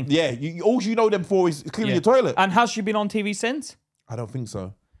anything. Yeah, all you know them for is cleaning your toilet. And has she been on TV since? I don't think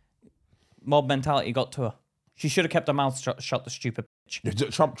so. Mob mentality got to her. She should have kept her mouth shut, the stupid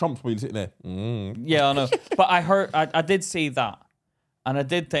bitch. Trump's probably sitting there. Yeah, I know. But I did see that. And I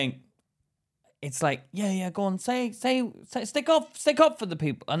did think, it's like, yeah, go on, say, stick up for the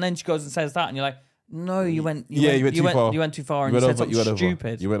people. And then she goes and says that, and you're like, no, you went too far. You went too far and you said something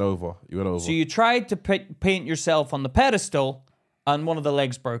stupid. You went over. So you tried to paint yourself on the pedestal, and one of the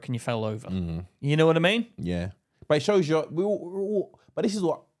legs broke and you fell over. You know what I mean? Yeah. But it shows you. But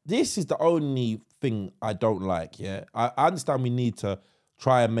this is the only thing I don't like. Yeah, I understand we need to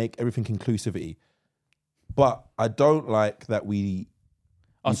try and make everything inclusivity, but I don't like that we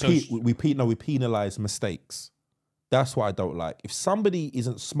penalize mistakes. That's what I don't like. If somebody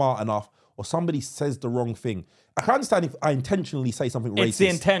isn't smart enough or somebody says the wrong thing, I can understand if I intentionally say something racist. It's the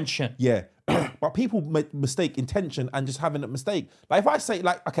intention. Yeah. But people make mistake intention and just having a mistake. Like if I say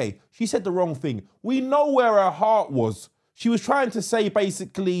like, okay, she said the wrong thing. We know where her heart was. She was trying to say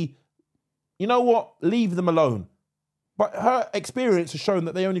basically, you know what? Leave them alone. But her experience has shown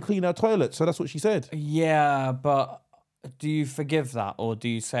that they only clean our toilets. So that's what she said. Yeah, but do you forgive that? Or do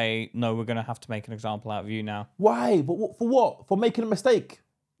you say, no, we're going to have to make an example out of you now? Why? But for what? For making a mistake?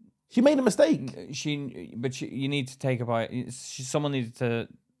 She made a mistake. You need to take someone needed to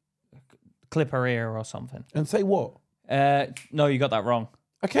clip her ear or something. And say what? No, you got that wrong.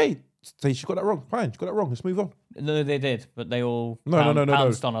 Okay, say she got that wrong. Fine, she got that wrong. Let's move on. No, they did, but they all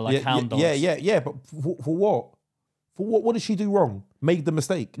pounced on her like hound dogs. Yeah. But for what? For what? What did she do wrong? Made the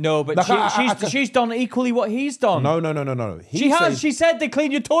mistake. No, but she's done equally what he's done. No. She said they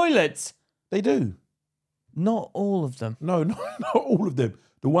clean your toilets. They do. Not all of them. No, not all of them.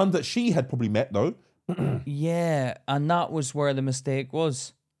 The one that she had probably met though. Yeah, and that was where the mistake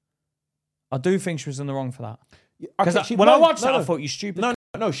was. I do think she was in the wrong for that. Because I watched that, I thought you stupid.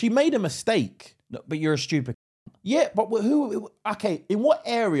 No, she made a mistake. No, but you're a stupid. Yeah, but who? Okay, in what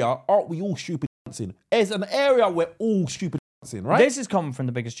area aren't we all stupid in? There's an area where all stupid in, right? This is coming from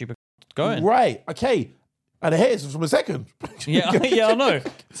the biggest stupid going. Right. Okay. And here's from a second. Yeah, I know.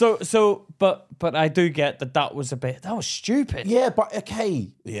 So, but I do get that was was stupid. Yeah, but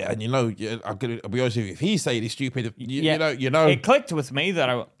okay. Yeah, and I'll be honest with you, if he's saying he's stupid, you know. It clicked with me that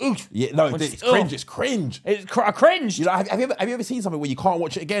I went, oof. Yeah, no, it's cringe. It's cringe. I cringed. You know, have you ever seen something where you can't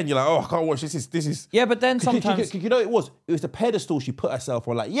watch it again? You're like, oh, I can't watch this. This is. Yeah, but then sometimes you know it was the pedestal she put herself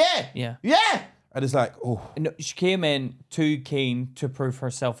on. Like, yeah. And it's like, oh. No, she came in too keen to prove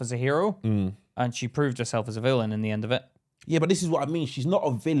herself as a hero. And she proved herself as a villain in the end of it. Yeah, but this is what I mean. She's not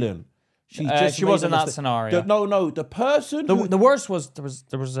a villain. She was in that scenario. No. The person. The worst was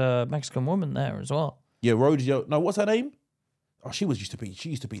there was a Mexican woman there as well. Yeah, Rodio. No, what's her name? Oh, she used to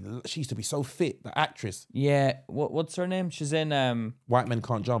be so fit. The actress. Yeah. What's her name? She's in White Men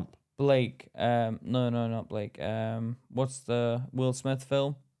Can't Jump. Blake. No, not Blake. What's the Will Smith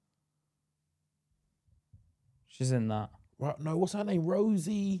film? She's in that. Right. No, what's her name?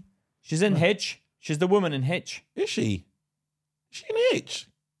 Rosie. She's in Hitch. She's the woman in Hitch. Is she? Is she in Hitch?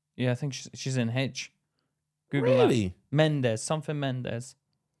 Yeah, I think she's in Hitch. Google Really? that. Mendes, something Mendes.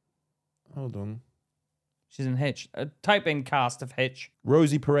 Hold on. She's in Hitch. Type in cast of Hitch.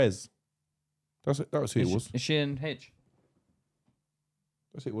 Rosie Perez. That was who it was. Is she in Hitch?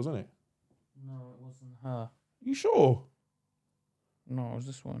 That's it, wasn't it? No, it wasn't her. You sure? No, it was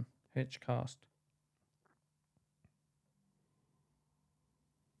this one. Hitch cast.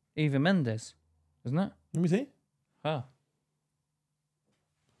 Eva Mendes, isn't it? Let me see. Her.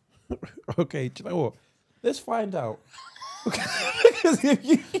 Okay, do you know what? Let's find out. Because if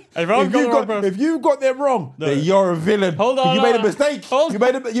you've got them wrong, then you're a villain. Hold on, You made a mistake. You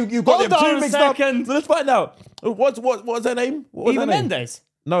got them too mixed up. So let's find out. What's her name? What was Eva her name? Mendes.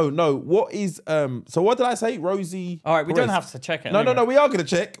 No. What is So what did I say? Rosie. All right, we Perez. don't have to check it. No. anyway. We are gonna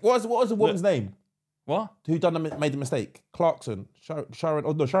check. What was the woman's name? What? Who made the mistake? Clarkson. Sharon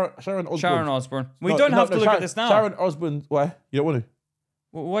Osbourne. Sharon Osbourne. We don't have to look at this now. Sharon Osbourne. Why? You don't want to?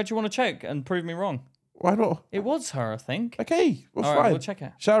 Why do you want to check and prove me wrong? Why not? It was her, I think. Okay, well, All fine. right, we'll check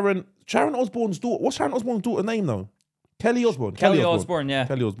it. Sharon Osbourne's daughter. What's Sharon Osbourne's daughter's name though? Kelly Osbourne. Kelly Osbourne, yeah.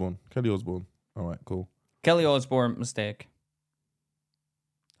 Kelly Osbourne. All right, cool. Kelly Osbourne mistake.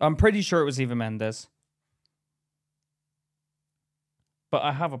 I'm pretty sure it was Eva Mendes. But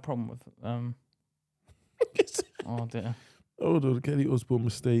I have a problem with oh dear. Hold on, Kelly Osbourne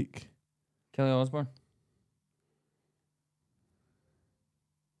mistake. Kelly Osbourne.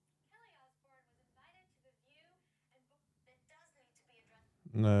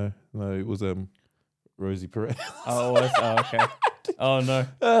 No, it was Rosie Perez. Oh, it was? Oh, okay. Oh no.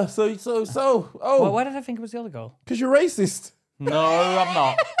 Oh, Why did I think it was the other girl? because you're racist. No, I'm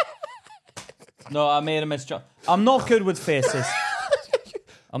not. No, I made a misjudgment. I'm not good with faces.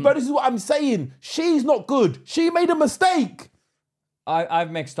 But this is what I'm saying. She's not good. She made a mistake.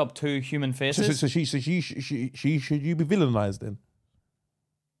 I've mixed up two human faces. So she should you be villainized then?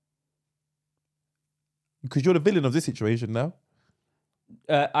 Because you're the villain of this situation now.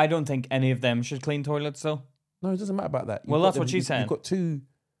 I don't think any of them should clean toilets, though. No, it doesn't matter about that. Well, that's what she's saying. You've got two.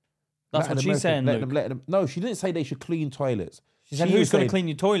 That's what she's saying, Luke. No, she didn't say they should clean toilets. She said, who's going to clean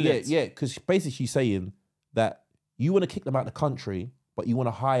your toilets? Yeah, because basically she's saying that you want to kick them out of the country, but you want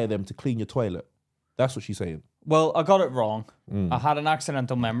to hire them to clean your toilet. That's what she's saying. Well, I got it wrong. I had an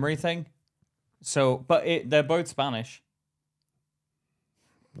accidental memory thing. So, but they're both Spanish.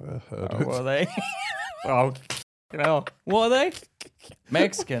 What are they? Oh, you know. What are they?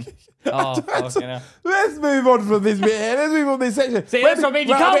 Mexican. Oh, fucking hell. Let's move on from this bit here. Let's move on from this section. See, that's what I mean.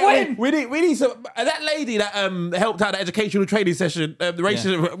 You can't win. We need some. That lady that helped out the educational training session, the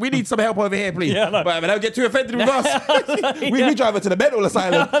racism. We need some help over here, please. Yeah, no. But don't get too offended with us. We drive her to the mental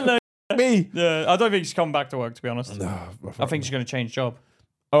asylum. No. Me. Yeah, I don't think she's coming back to work, to be honest. No, I think she's going to change job.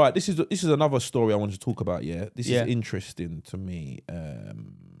 All right, this is another story I wanted to talk about. Yeah, this Yeah. is interesting to me.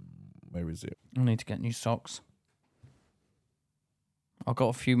 Where is it? I need to get new socks. I've got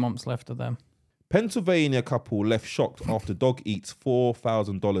a few months left of them. Pennsylvania couple left shocked after dog eats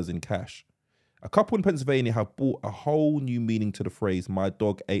 $4,000 in cash. A couple in Pennsylvania have brought a whole new meaning to the phrase "my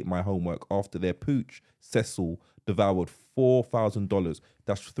dog ate my homework" after their pooch, Cecil, devoured $4,000.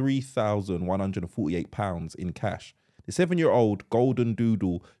 That's £3,148 in cash. The 7-year-old golden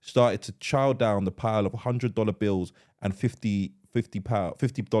doodle started to chow down the pile of $100 bills and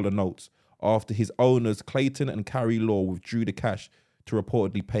 $50 notes after his owners Clayton and Carrie Law withdrew the cash to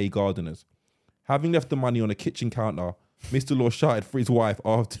reportedly pay gardeners. Having left the money on a kitchen counter, Mr. Law shouted for his wife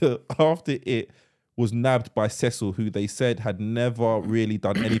after it was nabbed by Cecil, who they said had never really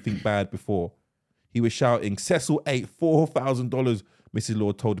done anything bad before. He was shouting, "Cecil ate $4,000," Mrs.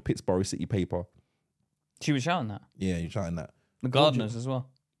 Law told the Pittsburgh City paper. She was shouting that. Yeah, you're shouting that. The gardeners as well.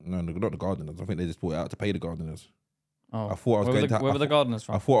 No, not the gardeners. I think they just brought it out to pay the gardeners. Oh, I thought I was going to. Where were the gardeners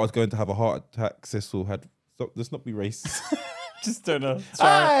from? I thought I was going to have a heart attack. Cecil had. Stop, let's not be racist. Just don't know.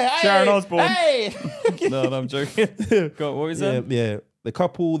 Sharon Osbourne. Hey. No, I'm joking. God, what was that? Yeah. The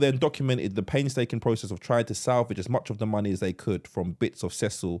couple then documented the painstaking process of trying to salvage as much of the money as they could from bits of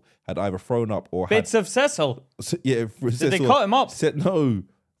Cecil had either thrown up or Bits of Cecil. Yeah, Did they cut him up? No,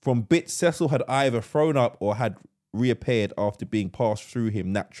 from bits Cecil had either thrown up or had reappeared after being passed through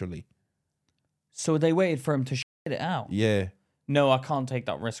him naturally. So they waited for him to shit it out. Yeah. No, I can't take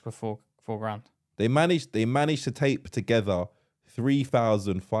that risk with four grand. They managed to tape together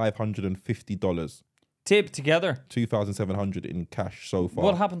 $3,550. Tape together. $2,700 in cash so far.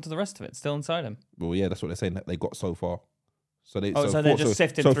 What happened to the rest of it? Still inside him? Well, yeah, that's what they're saying that they got so far. So they're just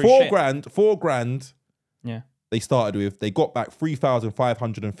sifting so through $4 shit. grand. $4 grand. Yeah. They started with. They got back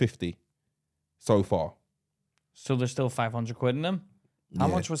 3,550 so far. So there's still 500 quid in them. How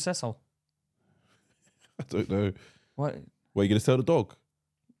much was Cecil? I don't know. What? Were you going to sell the dog?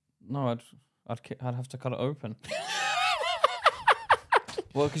 No, I'd have to cut it open.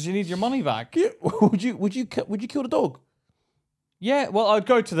 Well, because you need your money back. Yeah. Would you kill the dog? Yeah, well, I'd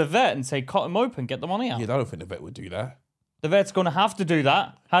go to the vet and say, cut him open, get the money out. Yeah, I don't think the vet would do that. The vet's going to have to do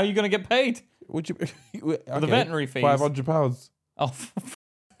that. How are you going to get paid? Would you? The veterinary fees. £500. Oh.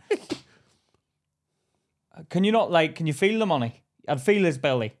 Can you feel the money? I'd feel his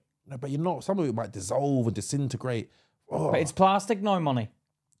belly. No, but you're not. Some of it might dissolve and disintegrate. Oh. But it's plastic now, money.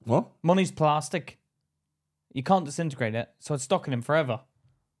 What? Money's plastic. You can't disintegrate it, so it's stuck in him forever.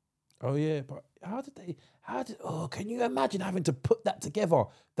 Oh yeah, but can you imagine having to put that together,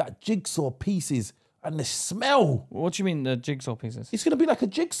 that jigsaw pieces and the smell? What do you mean the jigsaw pieces? It's going to be like a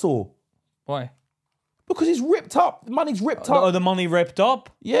jigsaw. Why? Because it's ripped up. The money's ripped up. Oh, the money ripped up?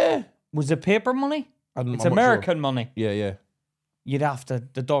 Yeah. Was it paper money? I'm It's not American sure. money. Yeah.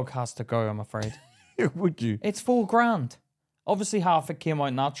 The dog has to go, I'm afraid. Would you? It's $4,000. Obviously, half it came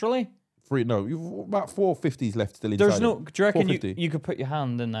out naturally. No, you've about 450s left still inside. Do you reckon 450. you could put your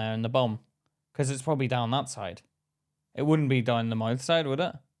hand in there in the bum? Because it's probably down that side. It wouldn't be down the mouth side, would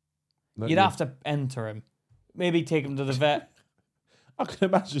it? No, You'd have to enter him. Maybe take him to the vet. I can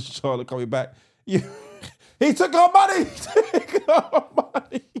imagine Charlotte coming back. He took our money.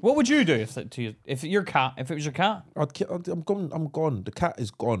 What would you do if it was your cat? I'm gone. I'm gone. The cat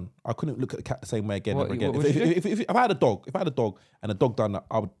is gone. I couldn't look at the cat the same way again. What- Ever again. what would you do? If I had a dog, and a dog done that,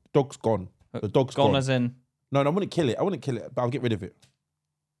 dog's gone. The dog's Gone gone. as in. No, I wouldn't kill it. But I'll get rid of it.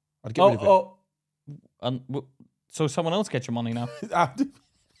 I'd get rid of it. And so someone else gets your money now. I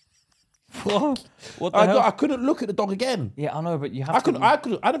What the hell? I couldn't look at the dog again. Yeah, I know, but you have I to.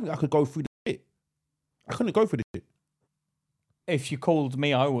 don't think I could go through the shit. I couldn't go through the shit. If you called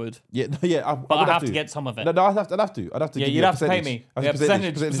me, I would. Yeah, no, yeah. But I have to get some of it. No, I'd have to. I'd have to. Yeah, give you'd you a have to pay me.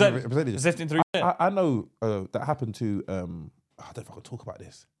 percentage. Yeah, Percentage. Sifting through shit. I know that happened to. I don't know if I can talk about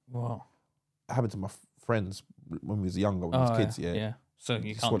this. Wow. It happened to my friends when we was younger, when we was kids. Yeah. So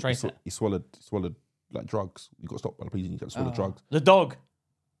you can't trace it. He swallowed like drugs. You got stopped by the police and you got to swallow drugs. The dog.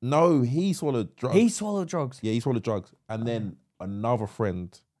 No, he swallowed drugs. He swallowed drugs. Yeah, he swallowed drugs, and then another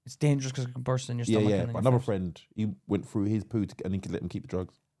friend. It's dangerous because it can burst in your Yeah, stomach. yeah. and in But your another face. friend, he went through his poo and he could let him keep the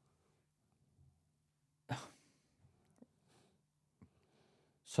drugs.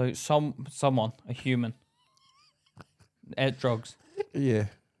 So someone, a human, ate drugs, Yeah.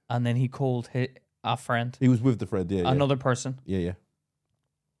 and then he called a friend, He was with the friend. Yeah. another person, Yeah.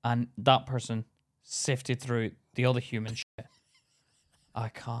 and that person sifted through the other human shit. I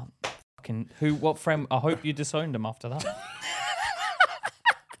can't what friend? I hope you disowned him after that.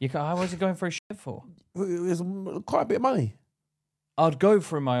 How was he going for his shit for? It was quite a bit of money. I'd go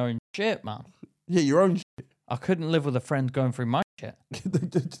through my own shit, man. Yeah, your own shit. I couldn't live with a friend going through my shit.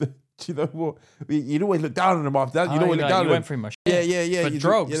 Do you know what? You'd always look down on them after that. You'd always look down on you them. went through my shit. Yeah. For You do-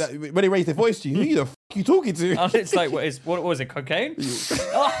 drugs. Yeah, like, when they raise their voice to you, who the f*** you talking to? And it's like, what was it, cocaine?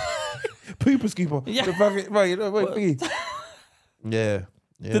 Pooper scooper. Yeah. The fucking- right, you know, wait, thingy. Yeah.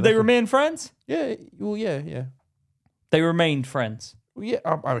 Did they remain friends? Yeah. Well, yeah. They remained friends. Well, yeah,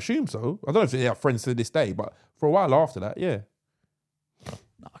 I assume so. I don't know if they are friends to this day, but for a while after that, yeah.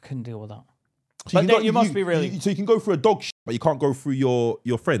 No, I couldn't deal with that. So But then you must be really... So you can go through a dog shit, but you can't go through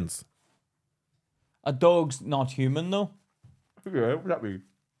your friends. A dog's not human, though. Yeah, what does that mean?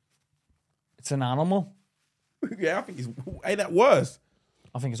 It's an animal. Yeah, I think ain't that worse?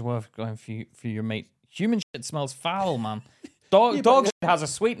 I think it's worth going for your mate. Human shit smells foul, man. Dog shit has a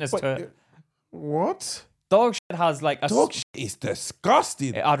sweetness to it. What? Dog shit has like a... Dog shit is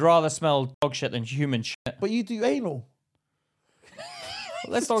disgusting. I'd rather smell dog shit than human shit. But you do anal.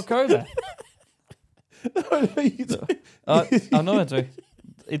 Let's not go there. No, you do. I know I do.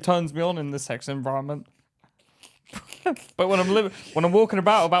 It turns me on in the sex environment. But when I'm walking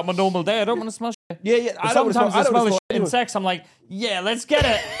about my normal day, I don't want to smell shit. Yeah. But sometimes I smell the shit in sex. I'm like, yeah, let's get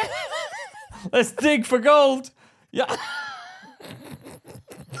it. Let's dig for gold. Yeah.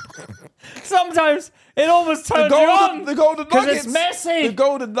 Sometimes it almost turns you on. The golden because nuggets. it's messy. The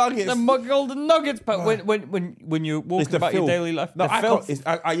golden nuggets. The golden nuggets. But when you're It's walking the about your filth. daily life, No, the I filth.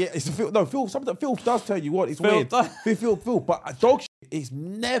 can't. It's the filth. No, filth. Sometimes filth does turn you on. It's Filth. weird. Filth. But dog shit is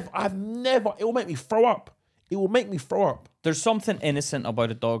never. I've never. It will make me throw up. It will make me throw up. There's something innocent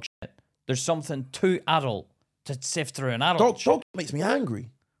about a dog shit. There's something too adult to sift through an adult. Dog makes me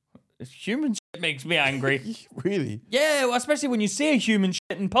angry. Human shit makes me angry. Really? Yeah, well, especially when you see a human shit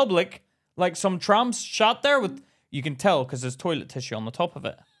in public, like some tramps shot there with, you can tell because there's toilet tissue on the top of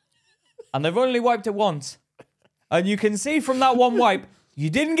it, and they've only wiped it once, and you can see from that one wipe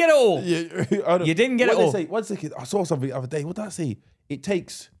you didn't get it all. Yeah. You didn't get it all. One second. I saw something the other day. What did I see? It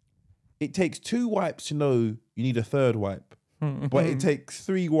takes it takes 2 wipes to know you need a 3rd wipe. But it takes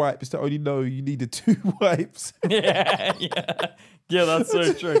 3 wipes to only know you needed 2 wipes. Yeah, that's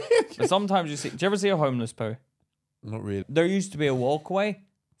so true. But sometimes do you ever see a homeless poo? Not really. There used to be a walkway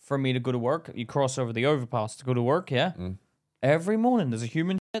for me to go to work. You cross over the overpass to go to work, yeah? Every morning there's a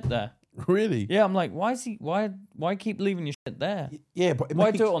human shit there. Really? Yeah, I'm like, why keep leaving your shit there? Yeah, but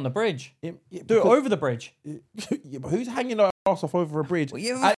Why do it on the bridge? Yeah, Do it over the bridge. Yeah, but who's hanging their ass off over a bridge? Well,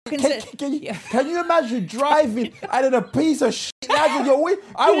 you Can you imagine driving and then a piece of shit lands on your window?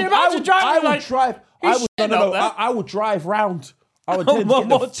 I would drive round. I would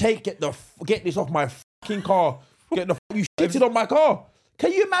get this off my fucking car. You shitted on my car.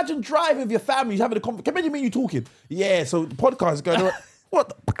 Can you imagine driving with your family, having a conversation? Can you mean you talking? Yeah, so the podcast is going.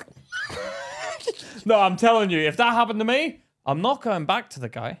 What? No, I'm telling you, if that happened to me, I'm not going back to the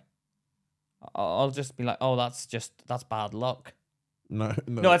guy. I'll just be like, oh, that's bad luck. No,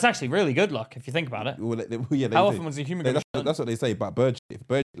 it's actually really good luck if you think about it. How often was a human? That's what they say about bird shit. If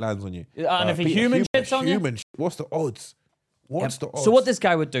bird shit lands on you, and if a human shits on you, what's the odds? What's the odds? So what this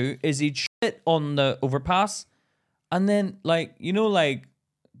guy would do is he'd shit on the overpass, and then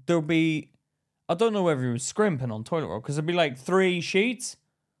there'll be, I don't know whether he was scrimping on toilet roll because there'd be like 3 sheets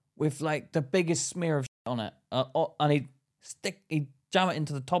with like the biggest smear of shit on it, and he'd jam it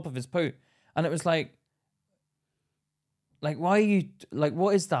into the top of his poo, and it was like, why are you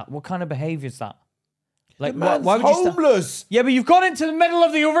what is that? What kind of behaviour is that? Like, why would you homeless? Yeah, but you've gone into the middle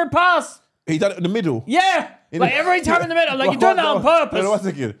of the overpass. He done it in the middle. Yeah, every time in the middle. Like, you've done that on purpose. No,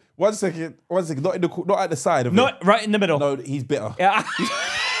 one second. Not at the side of it. Not right in the middle. No, he's bitter. Yeah.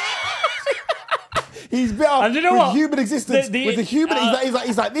 He's bitter. And you know with what? Human existence. With the human,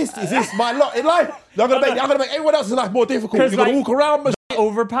 he's like this. Is this my lot in life? I'm gonna make everyone else's life more difficult. You're gonna walk around. The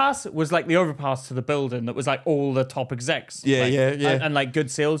overpass was like the overpass to the building that was like all the top execs. Yeah. And like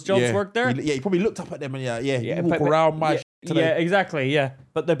good sales jobs worked there. He probably looked up at them and you walk around my shit today. Yeah, exactly, yeah.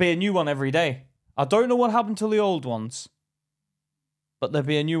 But there'd be a new one every day. I don't know what happened to the old ones, but there'd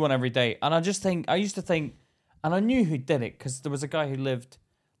be a new one every day. And I used to think, and I knew who did it because there was a guy who lived,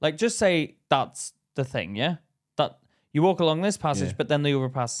 like, just say that's the thing, yeah? That you walk along this passage, but then the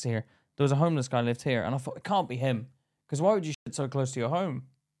overpass is here. There was a homeless guy lived here, and I thought, it can't be him. Because why would you shit so close to your home?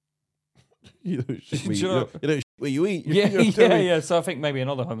 You don't shit where you eat. Yeah. So I think maybe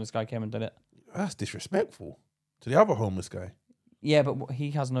another homeless guy came and did it. That's disrespectful to the other homeless guy. Yeah, but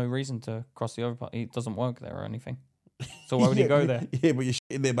he has no reason to cross the overpass. He doesn't work there or anything. So why would he go there? Yeah, but you're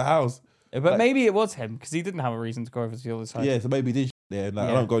shitting in my house. But maybe it was him because he didn't have a reason to go over to the other side. Yeah, so maybe he did. I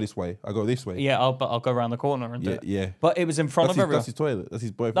don't go this way. I go this way. Yeah, I'll go around the corner and do it. Yeah. But it was in front of everyone. That's his toilet. That's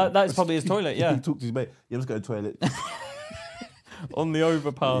his boyfriend. That's probably his toilet. Yeah. He talked to his mate. Yeah, let's go to the toilet. On the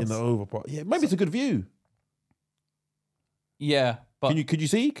overpass. In the overpass. Yeah, maybe it's a good view. Yeah, but could you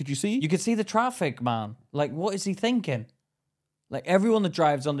see? You could see the traffic, man. Like, what is he thinking? Like, everyone that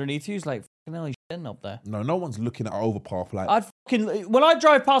drives underneath you is like, fucking hell, he's shitting up there. No one's looking at our overpass like. When I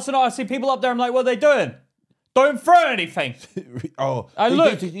drive past it, I see people up there. I'm like, what are they doing? Don't throw anything.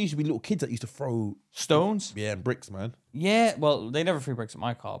 There used to be little kids that used to throw stones. Yeah, and bricks, man. Yeah, well, they never threw bricks at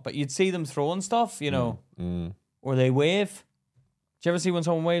my car, but you'd see them throwing stuff, you know, or they wave. Do you ever see when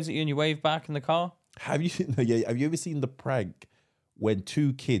someone waves at you and you wave back in the car? Have you ever seen the prank when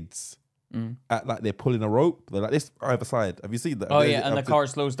 2 kids act like they're pulling a rope? They're like this either side. Have you seen that? Oh yeah, and the car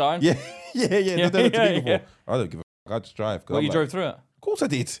slows down. Yeah. They've done it to me before. I don't give a fuck. I just drive. Well, you drove through it. Of course I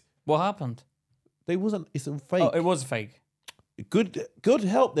did. What happened? It's a fake. Oh, it was a fake. Good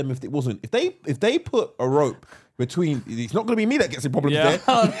help them if it wasn't. If they put a rope between, it's not going to be me that gets in problems there.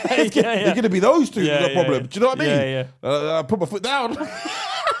 It's going to be those 2 that got problem. Do you know what I mean? Yeah. I put my foot down.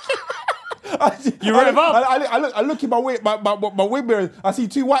 You rev up. I look in my wind mirror. I see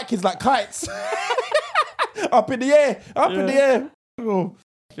 2 white kids like kites up in the air. In the air. Oh.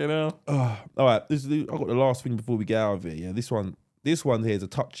 You know. All right. I got the last thing before we get out of here. Yeah. This one here is a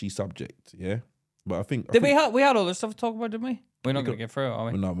touchy subject. Yeah. But I think we had all this stuff to talk about, didn't we? We're not going to get through it,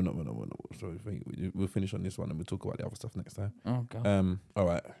 are we? No, we're not. So we'll finish on this one and we'll talk about the other stuff next time. Oh god. All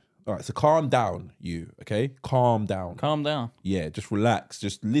right. So calm down, you. Okay. Calm down. Calm down. Yeah. Just relax.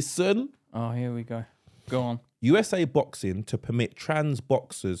 Just listen. Oh, here we go. Go on. USA Boxing to permit trans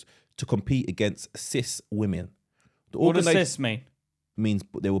boxers to compete against cis women. What does cis mean? Means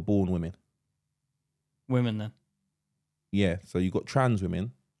they were born women. Women then. Yeah. So you got trans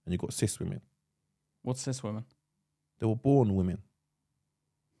women and you got cis women. What's cis women? They were born women.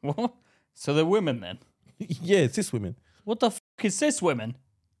 What? So they're women then? Yeah, cis women. What the fuck is cis women?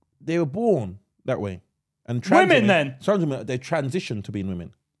 They were born that way. And trans women then? Trans women, they transitioned to being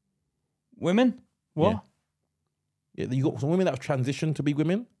women. Women? What? Yeah, you got some women that have transitioned to be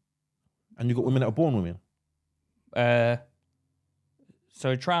women. And you've got women that are born women.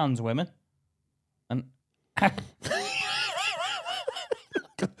 So trans women. And I'm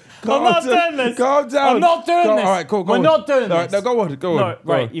not doing this. Calm down. I'm not doing this. All right, cool. We're not doing this. No, go on. Go on.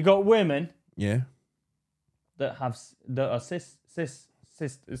 Right, you got women Yeah. that are sisters.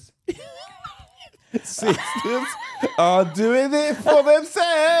 Sisters are doing it for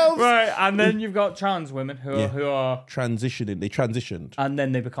themselves. Right, and then you've got trans women who are Transitioning. They transitioned. and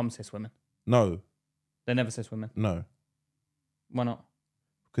then they become cis women. No. They're never cis women. No. Why not?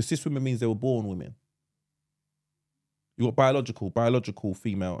 Because cis women means they were born women. You got biological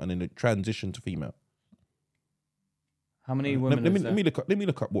female, and then they transition to female. How many women? Let is there? me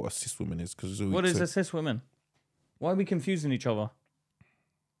look up what a cis woman is. Because What is a cis woman? Why are we confusing each other?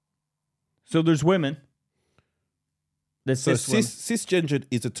 So there's women. There's cis women. Cisgendered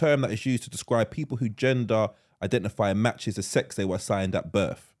is a term that is used to describe people who gender identify matches the sex they were assigned at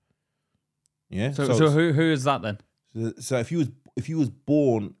birth. Yeah. So who is that then? So if you was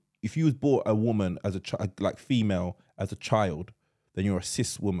born a woman as like female as a child, then you're a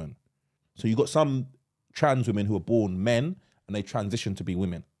cis woman. So you got some trans women who are born men and they transition to be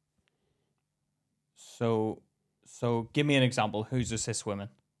women. So give me an example. Who's a cis woman?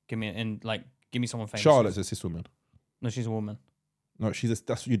 Give me someone famous. Charlotte's a cis woman. No, she's a woman. No, that's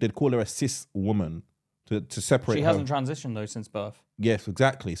what you did. Call her a cis woman to separate. She her. hasn't transitioned though since birth. Yes,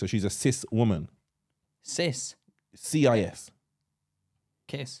 exactly. So she's a cis woman. Cis. CIS.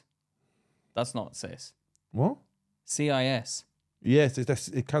 Kiss. That's not cis. What? CIS. Yes,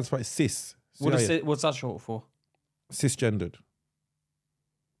 it classifies cis. CIS. What's that short for? Cisgendered.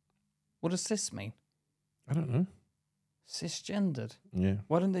 What does cis mean? I don't know. Cisgendered. Yeah.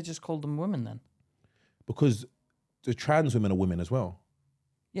 Why don't they just call them women then? Because the trans women are women as well.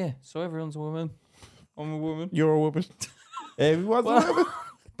 Yeah, so everyone's a woman. I'm a woman. You're a woman. Everyone's a woman.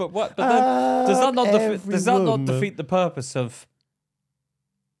 But what? But then, does that not woman. defeat the purpose of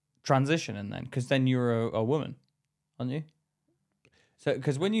transitioning then? Because then you're a woman, aren't you? So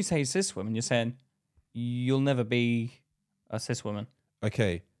because when you say cis woman, you're saying you'll never be a cis woman.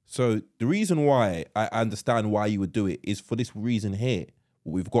 Okay, so the reason why I understand why you would do it is for this reason here.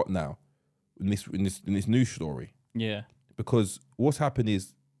 What we've got now in this news story. Yeah. Because what's happened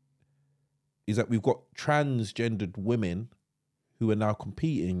is that we've got transgendered women who are now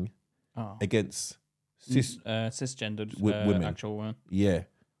competing against cisgendered women, actual women. Yeah,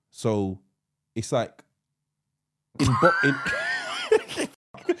 so it's like in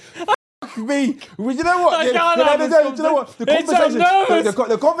me. Well, you know what? I Yeah, can't no, have you know what? The I'm conversation,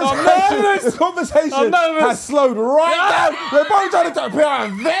 nervous. the conversation has slowed right down. We're both trying to talk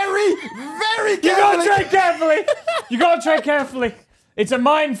very, very You gotta carefully. tread carefully. You gotta tread carefully. It's a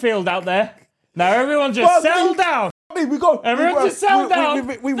minefield out there. Now everyone just settle down. Everyone just settle down.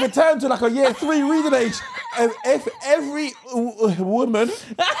 We returned to like a year 3 reading age. And if every woman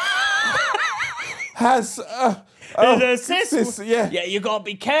has a cis, yeah, you gotta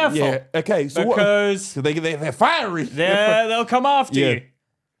be careful. yeah. Okay, so because so they're fiery. they'll come after you.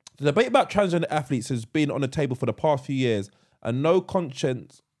 The debate about transgender athletes has been on the table for the past few years, and no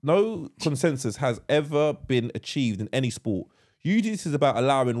consensus has ever been achieved in any sport. Usually, this is about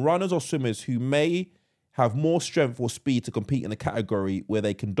allowing runners or swimmers who may have more strength or speed to compete in a category where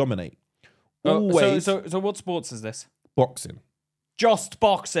they can dominate. Always So what sports is this? boxing. Just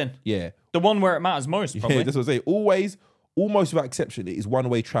boxing. Yeah. The one where it matters most, probably. Yeah, that's what I say. Always, almost without exception, it is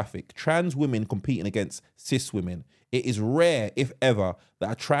one-way traffic. Trans women competing against cis women. It is rare, if ever,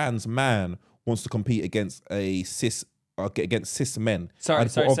 that a trans man wants to compete against a cis men. Sorry,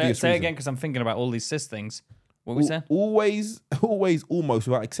 And for obvious say reason. again, because I'm thinking about all these cis things. What we saying? Always, almost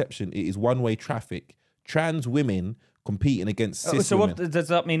without exception, it is one-way traffic. Trans women competing against cis So women. what does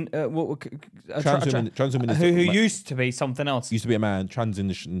that mean? Trans women is who used to be something else? used to be a man,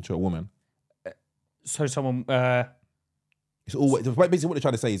 transitioned into a woman. So someone. It's always basically what they're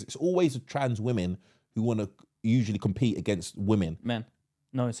trying to say is it's always trans women who want to usually compete against women. Men.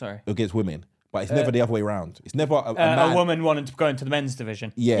 No, sorry. Against women. But it's never the other way around. It's never a man. A woman wanting to go into the men's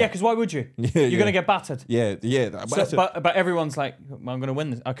division. Yeah. Yeah, because why would you? Yeah, You're yeah. going to get battered. Yeah. But everyone's like, well, I'm going to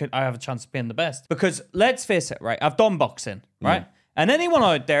win this. I have a chance of being the best. Because let's face it, right? I've done boxing, right? And anyone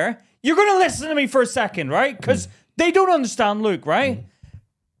out there, you're going to listen to me for a second, right? Because they don't understand Luke, right?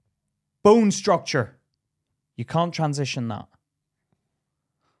 Bone structure. You can't transition that.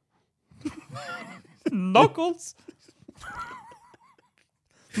 Knuckles.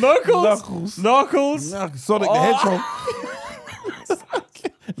 Knuckles. Sonic the Hedgehog.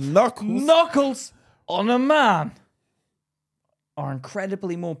 Knuckles on a man are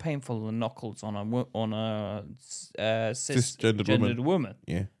incredibly more painful than knuckles on a cisgendered woman.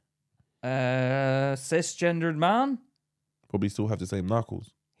 Yeah. Cisgendered man. Probably still have the same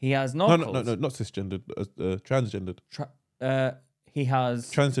knuckles. He has No, knuckles. no, not cisgendered. Transgendered. He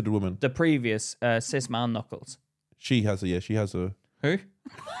has Transgendered woman. the previous cis man knuckles. She has a. Who?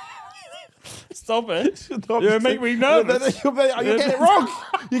 Stop it. No, You make me nervous. You're getting it wrong.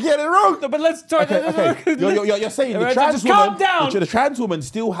 You're getting it wrong. No, but let's try. Okay. You're saying the Right, trans just woman. calm down. The trans woman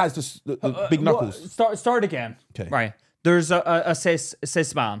still has the big knuckles. Start again. Okay. Right. There's a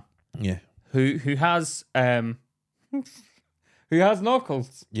cis man Yeah. who has who has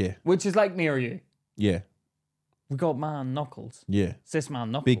knuckles, Yeah. which is like me or you. Yeah. We got man knuckles. Yeah. Cis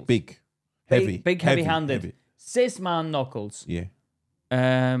man knuckles. Big. Heavy. Big heavy handed. Heavy. Cis man knuckles. Yeah.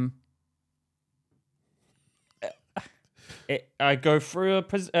 I go through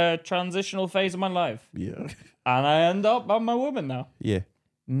a transitional phase of my life, Yeah. and I end up I'm a woman now. Yeah.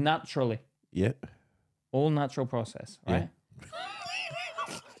 Naturally, Yeah. all natural process, right?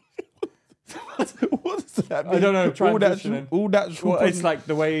 What does that mean? I don't know. All Transitioning. natural. All natural. Well, it's like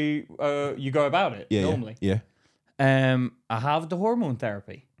the way you go about it yeah, normally. Yeah. I have the hormone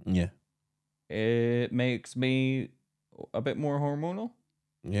therapy. Yeah. It makes me a bit more hormonal.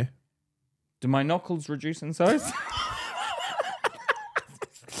 Yeah. Do my knuckles reduce in size?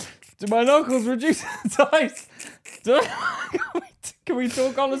 Do my knuckles reduce in size? Can we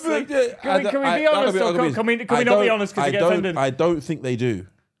talk honestly? Can we be honest? Can we not be honest because you get offended? I don't think they do.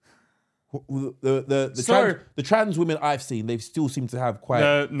 The trans women I've seen, they still seem to have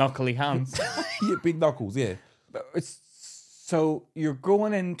quite knuckly hands. yeah, big knuckles. Yeah. So you're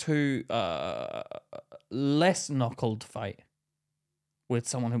going into less knuckled fight with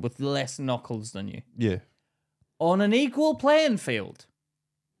someone with less knuckles than you Yeah. on an equal playing field.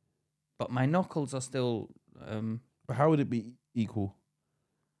 But my knuckles are still But how would it be equal?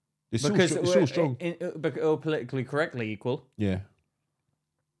 It's because still strong. politically correctly equal. Yeah.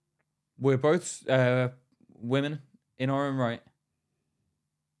 We're both women in our own right.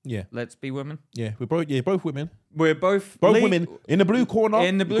 Yeah. Let's be women. Yeah. We're both women. We're both Women in the blue corner.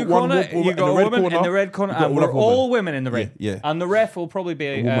 In the blue corner, you got a woman in the red corner, and we're all women in the red. Yeah. And the ref will probably be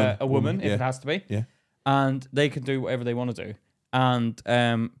a woman if yeah. it has to be. Yeah. And they can do whatever they want to do. And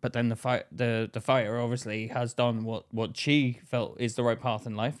but then the fighter obviously has done what she felt is the right path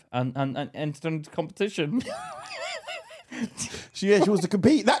in life and entered into competition. She wants to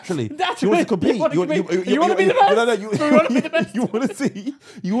compete naturally. She wants to compete. You want to be the best. No, you want to be the best. You want to see.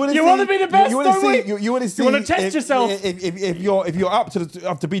 You want to be the best. You want to see. You want to see. You want to test yourself. If you're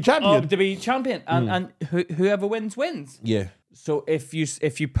up to be champion. To be champion, and whoever wins wins. Yeah. So if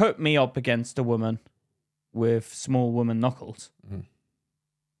you put me up against a woman with small woman knuckles,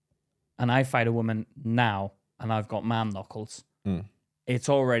 and I fight a woman now, and I've got man knuckles, it's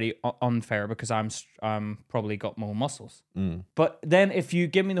already unfair because I'm probably got more muscles. But then if you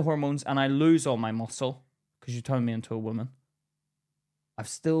give me the hormones and I lose all my muscle because you turn me into a woman, I've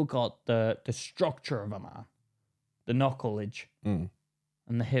still got the structure of a man, the knuckleage, and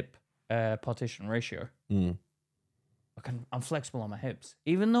the hip partition ratio. I'm flexible on my hips,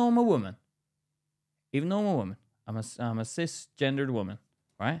 even though I'm a woman. I'm a cisgendered woman,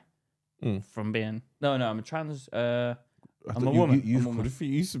 right? From being I'm a trans. I'm a woman. You I'm a woman.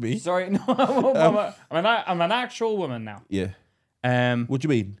 confused me. Sorry, no, I'm an actual woman now. Yeah. What do you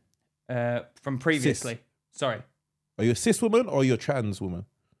mean? From previously. Cis. Sorry. Are you a cis woman or you're a trans woman?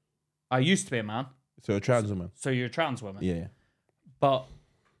 I used to be a man. So a trans woman. So you're a trans woman. Yeah. But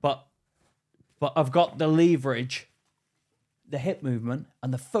I've got the leverage, the hip movement,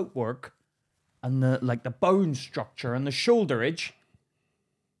 and the footwork, and the bone structure and the shoulderage,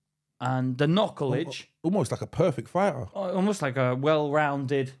 and the knuckleage. Almost like a perfect fighter. Almost like a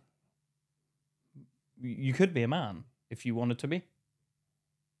well-rounded. You could be a man if you wanted to be.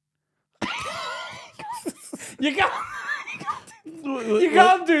 You can't. You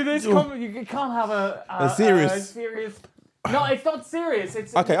can't do this. You can't have a serious. No, it's not serious.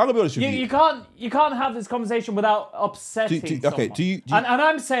 It's Okay, I'm gonna be honest with you. You can't have this conversation without upsetting someone. Okay, do you and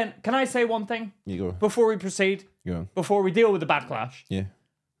I'm saying, can I say one thing? You go. Before we proceed. Go on. Before we deal with the backlash. Yeah.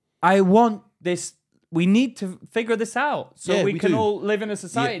 I want this. We need to figure this out so we can do. all live in a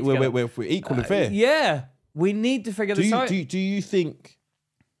society together. We're equal and fair. Yeah, we need to figure this out. Do you think?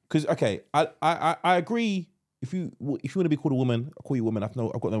 Because I agree. If you want to be called a woman, I'll call you a woman. I've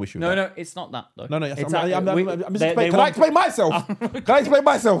got no issue. No, it's not that though. No. It's Can I explain myself? Can I explain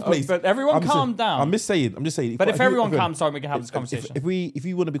myself, please? But everyone calm down. I'm just saying. But if everyone calms down, we can have this conversation. If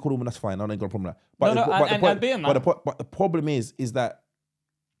you want to be called a woman, that's fine. I ain't got a problem with that. But the problem is that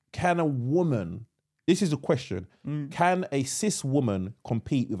can a woman? This is a question. Can a cis woman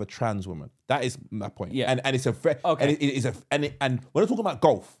compete with a trans woman? That is my point. Yeah. And it's a and when I'm talking about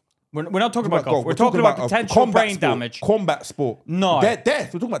golf, We're not talking about golf. We're talking about potential brain damage. Combat sport. No.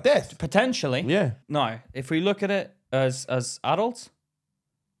 Death. We're talking about death. Potentially. Yeah. No. If we look at it as adults,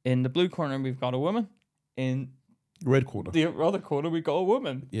 in the blue corner we've got a woman. In Red corner. the other corner we've got a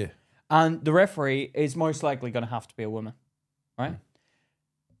woman. Yeah. And the referee is most likely going to have to be a woman. Right?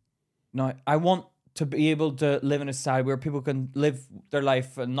 Now, I want to be able to live in a society where people can live their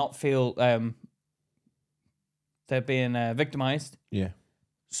life and not feel they're being victimized. Yeah.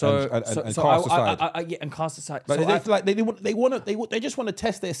 So, And so cast aside. yeah, and cast aside. Like, So they, like they just want to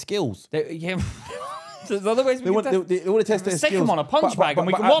test their skills. yeah. There's other ways we They want can to test their stick skills. them on a punch bag and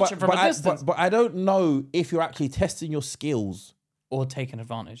we can watch it from a distance. But I don't know if you're actually testing your skills or taking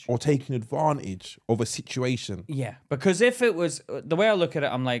advantage. or taking advantage of a situation. Yeah, because if it was the way I look at it,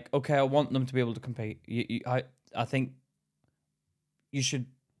 I'm like, okay, I want them to be able to compete. I think you should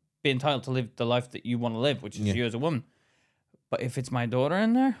be entitled to live the life that you want to live, which is you as a woman. But if it's my daughter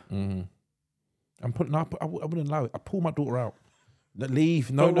in there, I wouldn't allow it. I pull my daughter out.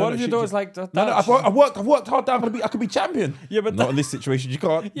 Leave. No, but no. what if your daughter's like, No, I've worked hard. I could be champion. Yeah, but not in this situation. You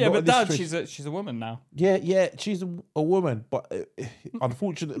can't. Yeah, Not but in this Dad, situation. she's a woman now. Yeah, she's a woman, but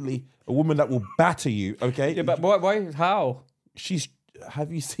unfortunately, a woman that will batter you. Okay. Yeah, but why? How?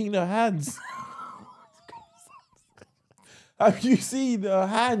 Have you seen her hands? Have you seen her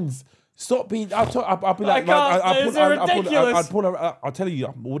hands? Stop being. I'll be like, I'll pull her. I'll tell you,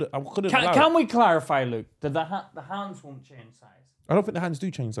 I couldn't. Can we clarify, Luke, that the hands won't change size? I don't think the hands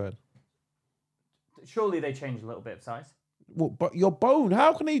do change size. Surely they change a little bit of size. Well, but your bone.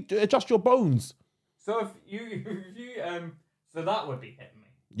 How can he adjust your bones? So if you so that would be hitting me.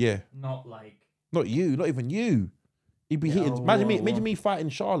 Yeah. Not like. Not you. Not even you. He'd be hitting. Imagine me fighting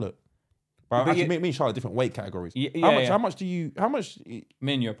Charlotte. But actually, me and Charlotte are different weight categories. How much do you? How much?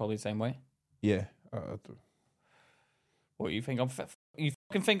 Me and you are probably the same weight. Yeah. What you think I'm? You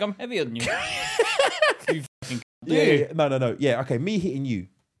fucking think I'm heavier than you? You fucking Yeah. No. Yeah. Okay. Me hitting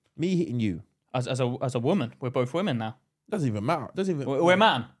you. As a woman, we're both women now. Doesn't even matter. We're a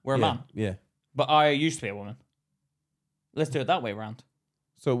man. We're a man. Yeah. But I used to be a woman. Let's do it that way around.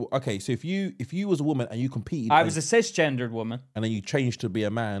 So okay. So if you was a woman and you competed, I was a cisgendered woman, and then you changed to be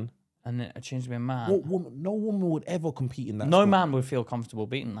a man. and then I changed to be a man. No woman would ever compete in that. No sport. man would feel comfortable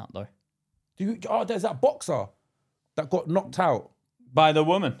beating that though. There's that boxer that got knocked out. By the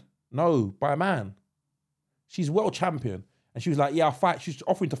woman. No, by a man. She's world champion. And she was like, yeah, I'll fight. She's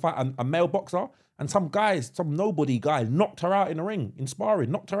offering to fight a male boxer. And some nobody guy knocked her out in the ring, in sparring,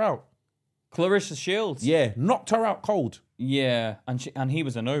 knocked her out. Clarissa Shields. Yeah, knocked her out cold. Yeah, and he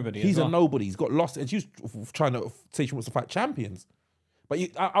was a nobody. He's as well. a nobody. He's got lost. And she was trying to say she wants to fight champions. But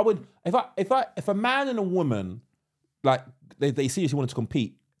I would, if a man and a woman, like, they seriously wanted to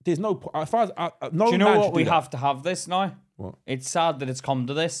compete, there's no, as far as, no. Do you know man what should we do that. have to have this now? What? It's sad that it's come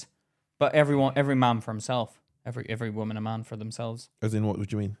to this, but every man for himself, every woman and man for themselves. As in, what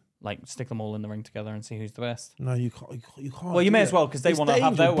would you mean? Like, stick them all in the ring together and see who's the best. No, you can't. You can't. Well, you do may that. as well because they It's want to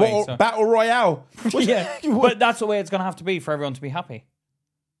have their dangerous. way. So. Battle Royale. Yeah, but that's the way it's going to have to be for everyone to be happy.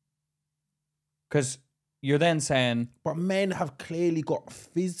 Because you're then saying, But men have clearly got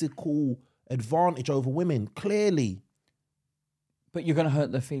physical advantage over women. Clearly. but you're going to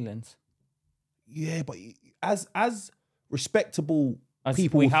hurt their feelings. Yeah, but as respectable As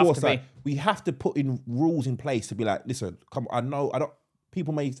people we with have to foresight, be. we have to put in rules in place to be like, listen, come on, I don't.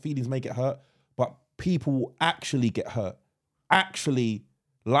 People feelings may get hurt, but people will actually get hurt. Actually,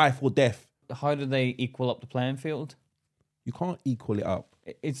 life or death. How do they equal up the playing field? You can't equal it up.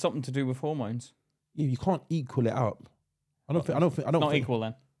 It's something to do with hormones. Yeah, you can't equal it up. I don't think. Not equal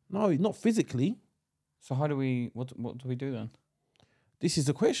then. No, not physically. So how do we? What do we do then? This is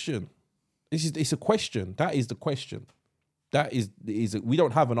the question. It's a question. That is the question. That is we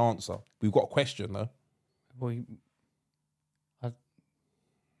don't have an answer. We've got a question though. Well,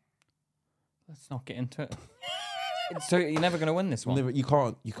 let's not get into it. So you're never going to win this one. You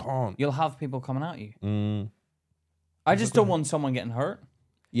can't. You'll have people coming at you. I just don't want someone getting hurt.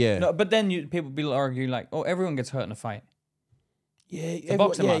 Yeah. No, but then people argue like, oh, everyone gets hurt in a fight. Yeah.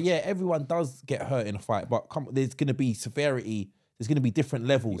 boxing match. Yeah. Everyone does get hurt in a fight, but there's going to be severity. There's going to be different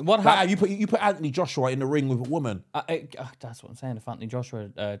levels. What you put Anthony Joshua in the ring with a woman? That's what I'm saying. If Anthony Joshua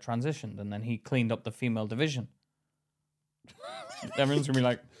transitioned and then he cleaned up the female division, everyone's gonna be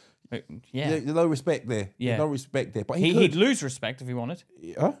like, yeah, There's no respect there. Yeah. There's no respect there. But he'd lose respect if he wanted.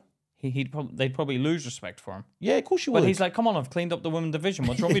 Huh? They'd probably lose respect for him. Yeah, of course you But would. he's like, come on, I've cleaned up the women's division.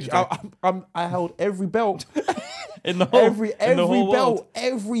 What's wrong with you? I held every belt. In the whole, every in the whole belt, world.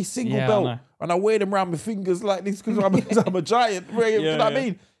 every single Yeah, I belt, know. and I wear them around my fingers like this because I'm a giant. You know what I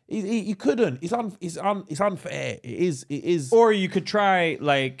mean? He couldn't. It's unfair. It is. Or you could try,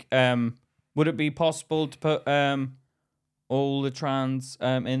 like, would it be possible to put all the trans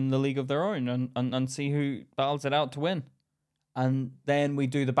in the league of their own and see who battles it out to win? And then we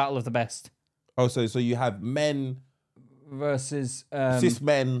do the battle of the best. Oh, so you have men versus cis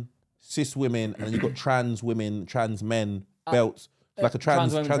men, cis women, and then you've got trans women, trans men belts. Like a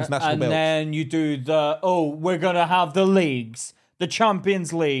transnational belt. And then you do we're going to have the leagues, the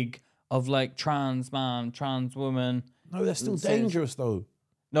Champions League of like trans man, trans woman. No, that's still dangerous though.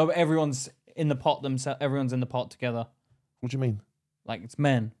 No, but everyone's in the pot themselves. Everyone's in the pot together. What do you mean? Like it's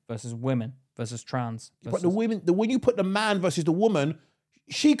men versus women versus trans. But when you put the man versus the woman,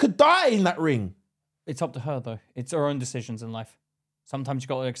 she could die in that ring. It's up to her though. It's her own decisions in life. Sometimes you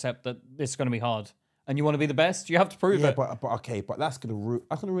got to accept that this is going to be hard. And you want to be the best, you have to prove it. But that's gonna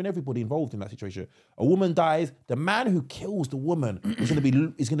ruin everybody involved in that situation. A woman dies, the man who kills the woman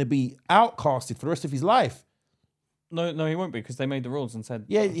is gonna be outcasted for the rest of his life. No, he won't be because they made the rules and said.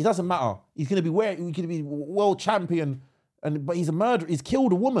 Yeah, it doesn't matter. He's gonna be world champion, but he's a murderer. He's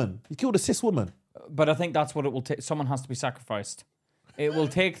killed a woman. He's killed a cis woman. But I think that's what it will take. Someone has to be sacrificed. It will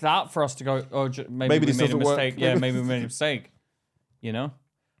take that for us to go. Oh, maybe we made a mistake. Yeah, maybe we made a mistake. You know,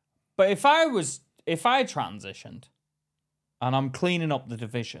 but if I transitioned and I'm cleaning up the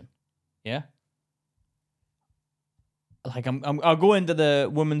division, yeah? Like I'll go into the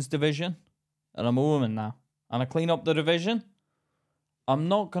women's division and I'm a woman now and I clean up the division. I'm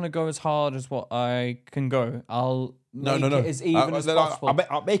not going to go as hard as what I can go. I'll make it as even as possible.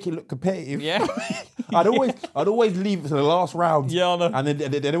 I'll make it look competitive. Yeah. I'd always leave it to the last round. Yeah, I know. And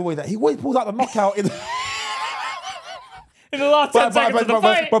then always he always pulls out the knockout in the last 10 seconds of the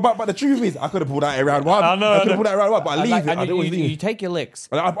fight. But the truth is, I could have pulled out in round one. I could have pulled out in round one, but I leave it. You take your licks.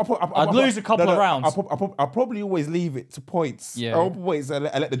 I'd lose a couple of rounds. I'll probably always leave it to points. Yeah. I'll points and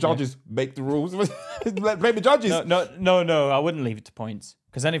let the judges make the rules. Blame the judges. No, I wouldn't leave it to points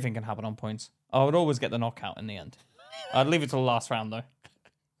because anything can happen on points. I would always get the knockout in the end. I'd leave it to the last round though,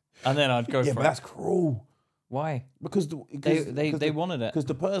 and then I'd go for it. But that's cruel. Why? Because they wanted it. Because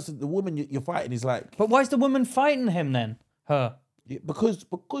the woman you're fighting is like. But why is the woman fighting him then? Her. Yeah, because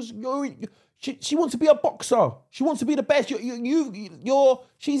she wants to be a boxer. She wants to be the best.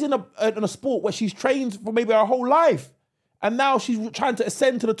 She's in a sport where she's trained for maybe her whole life, and now she's trying to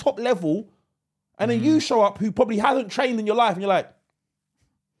ascend to the top level. And then you show up who probably hasn't trained in your life, and you're like,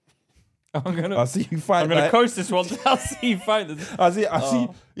 I'll see you fight. I'm gonna coast this one. I'll see you fight this. I see.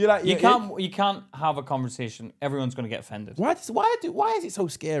 You're like, you can't have a conversation. Everyone's gonna get offended. Why is it so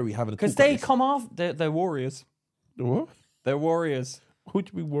scary having a? Because they come off. They're warriors. What? They're warriors. Who'd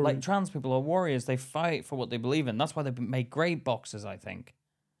you be warriors? Like trans people are warriors. They fight for what they believe in. That's why they make great boxers. I think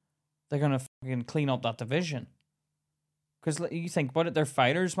they're gonna fucking clean up that division. Because you think about it, they're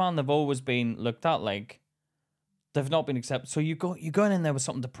fighters, man. They've always been looked at like they've not been accepted. So you're going in there with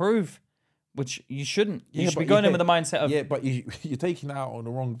something to prove. Which you shouldn't. You should be going in with the mindset of... Yeah, but you're taking it out on the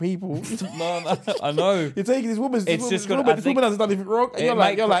wrong people. No, I know. You're taking this woman... This woman hasn't done anything wrong.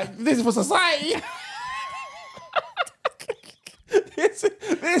 And you're like, this is for society. this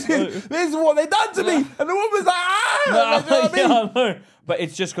is what they done to me. And the woman's like, you know what I mean? I know. But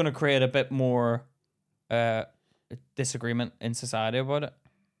it's just going to create a bit more disagreement in society about it.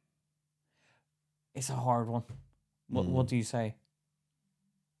 It's a hard one. What do you say?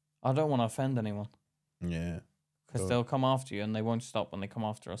 I don't want to offend anyone. Yeah. Because they'll come after you and they won't stop when they come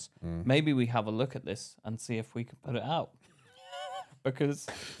after us. Maybe we have a look at this and see if we can put it out. Because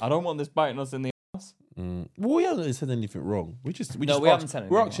I don't want this biting us in the ass. Well, we haven't said anything wrong. We haven't said anything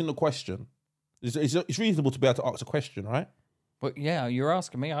We're asking a question. It's reasonable to be able to ask a question, right? But yeah, you're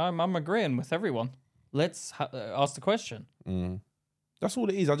asking me. I'm agreeing with everyone. Let's ask the question. That's all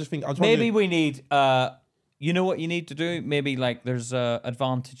it is. I just think... Maybe we need... you know what you need to do? Maybe like there's a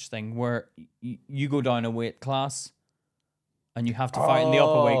advantage thing where you go down a weight class and you have to fight in the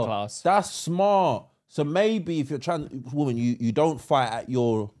upper weight class. That's smart. So maybe if you're a trans woman, you don't fight at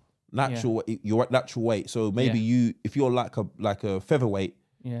your natural weight. So maybe if you're like a featherweight,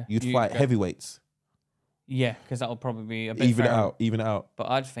 you'd fight heavyweights. Yeah, because that'll probably be a bit even it out. But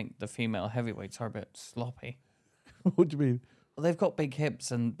I'd think the female heavyweights are a bit sloppy. What do you mean? Well, they've got big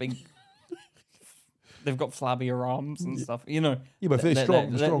hips and big. They've got flabbier arms and stuff, you know. Yeah, but they're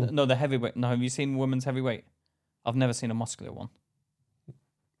strong. No, the heavyweight. No, have you seen women's heavyweight? I've never seen a muscular one.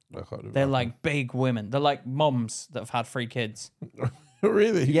 They're like big women. They're like mums that have had 3 kids.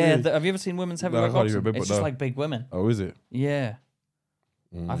 Really? Yeah. Really? Have you ever seen women's heavyweight boxing? It's just like big women. Oh, is it? Yeah.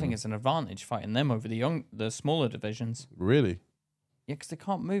 I think it's an advantage fighting them over the smaller divisions. Really? Yeah, because they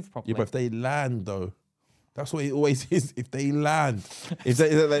can't move properly. Yeah, but if they land though. That's what it always is. If they land, if they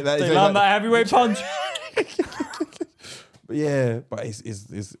land that heavyweight punch. But yeah, but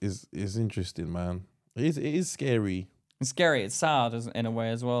it's interesting, man. It is scary. It's scary. It's sad in a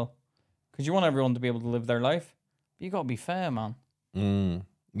way as well, because you want everyone to be able to live their life. But you got to be fair, man.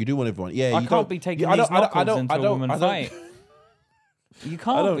 You do want everyone. Yeah, I can't be taking these knuckles into a woman fight. You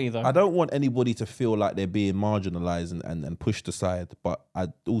can't be though. I don't want anybody to feel like they're being marginalized and pushed aside. But I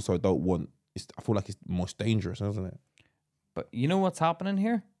also don't want. I feel like it's most dangerous, isn't it? But you know what's happening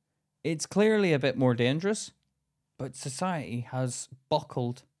here? It's clearly a bit more dangerous, but society has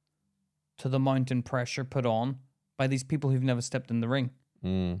buckled to the mountain pressure put on by these people who've never stepped in the ring.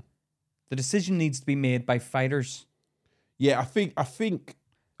 The decision needs to be made by fighters. Yeah, I think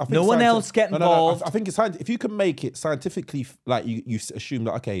no one else get involved. No, I think it's if you can make it scientifically, like you assume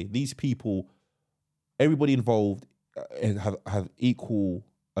that okay, these people, everybody involved have equal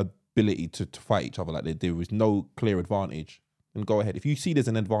ability to fight each other. Like there is no clear advantage. Then go ahead. If you see there's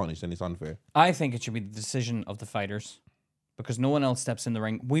an advantage, then it's unfair. I think it should be the decision of the fighters because no one else steps in the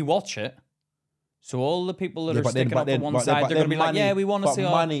ring. We watch it. So all the people that are sticking up on one side, they're going to be like, yeah, we want to see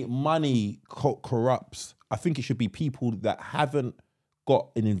money corrupts. I think it should be people that haven't got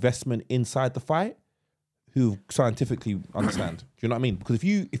an investment inside the fight who scientifically understand. Do you know what I mean? Because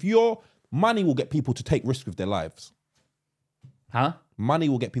if your money will get people to take risks with their lives. Huh? Money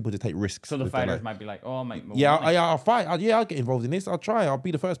will get people to take risks. So the fighters might be like, oh, I'll make more money. I'll fight. I'll get involved in this. I'll try. I'll be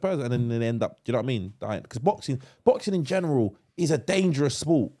the first person. And then they end up, do you know what I mean? Because boxing in general is a dangerous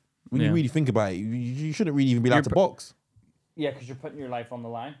sport. When you really think about it, you shouldn't really even be allowed to box. Yeah, because you're putting your life on the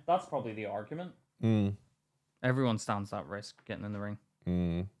line. That's probably the argument. Everyone stands that risk getting in the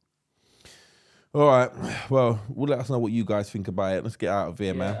ring. All right. Well, let us know what you guys think about it. Let's get out of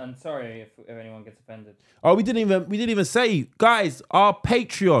here, man. And sorry if anyone gets offended. Oh, we didn't even say, guys, our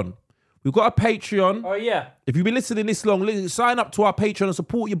Patreon. We've got a Patreon. Oh, yeah. If you've been listening this long, sign up to our Patreon and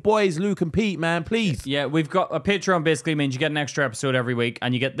support your boys, Luke and Pete, man, please. Yeah, we've got a Patreon basically means you get an extra episode every week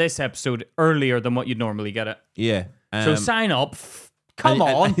and you get this episode earlier than what you'd normally get it. Yeah. So sign up. Come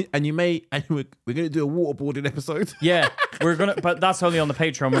on. And we're going to do a waterboarding episode. Yeah, but that's only on the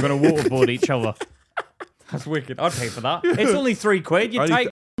Patreon. We're going to waterboard each other. That's wicked. I'd pay for that. It's only £3. You take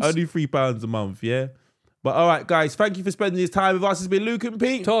only £3 a month, yeah? But all right, guys, thank you for spending this time with us. It's been Luke and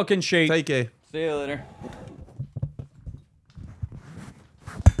Pete. Talking sheep. Take care. See you later.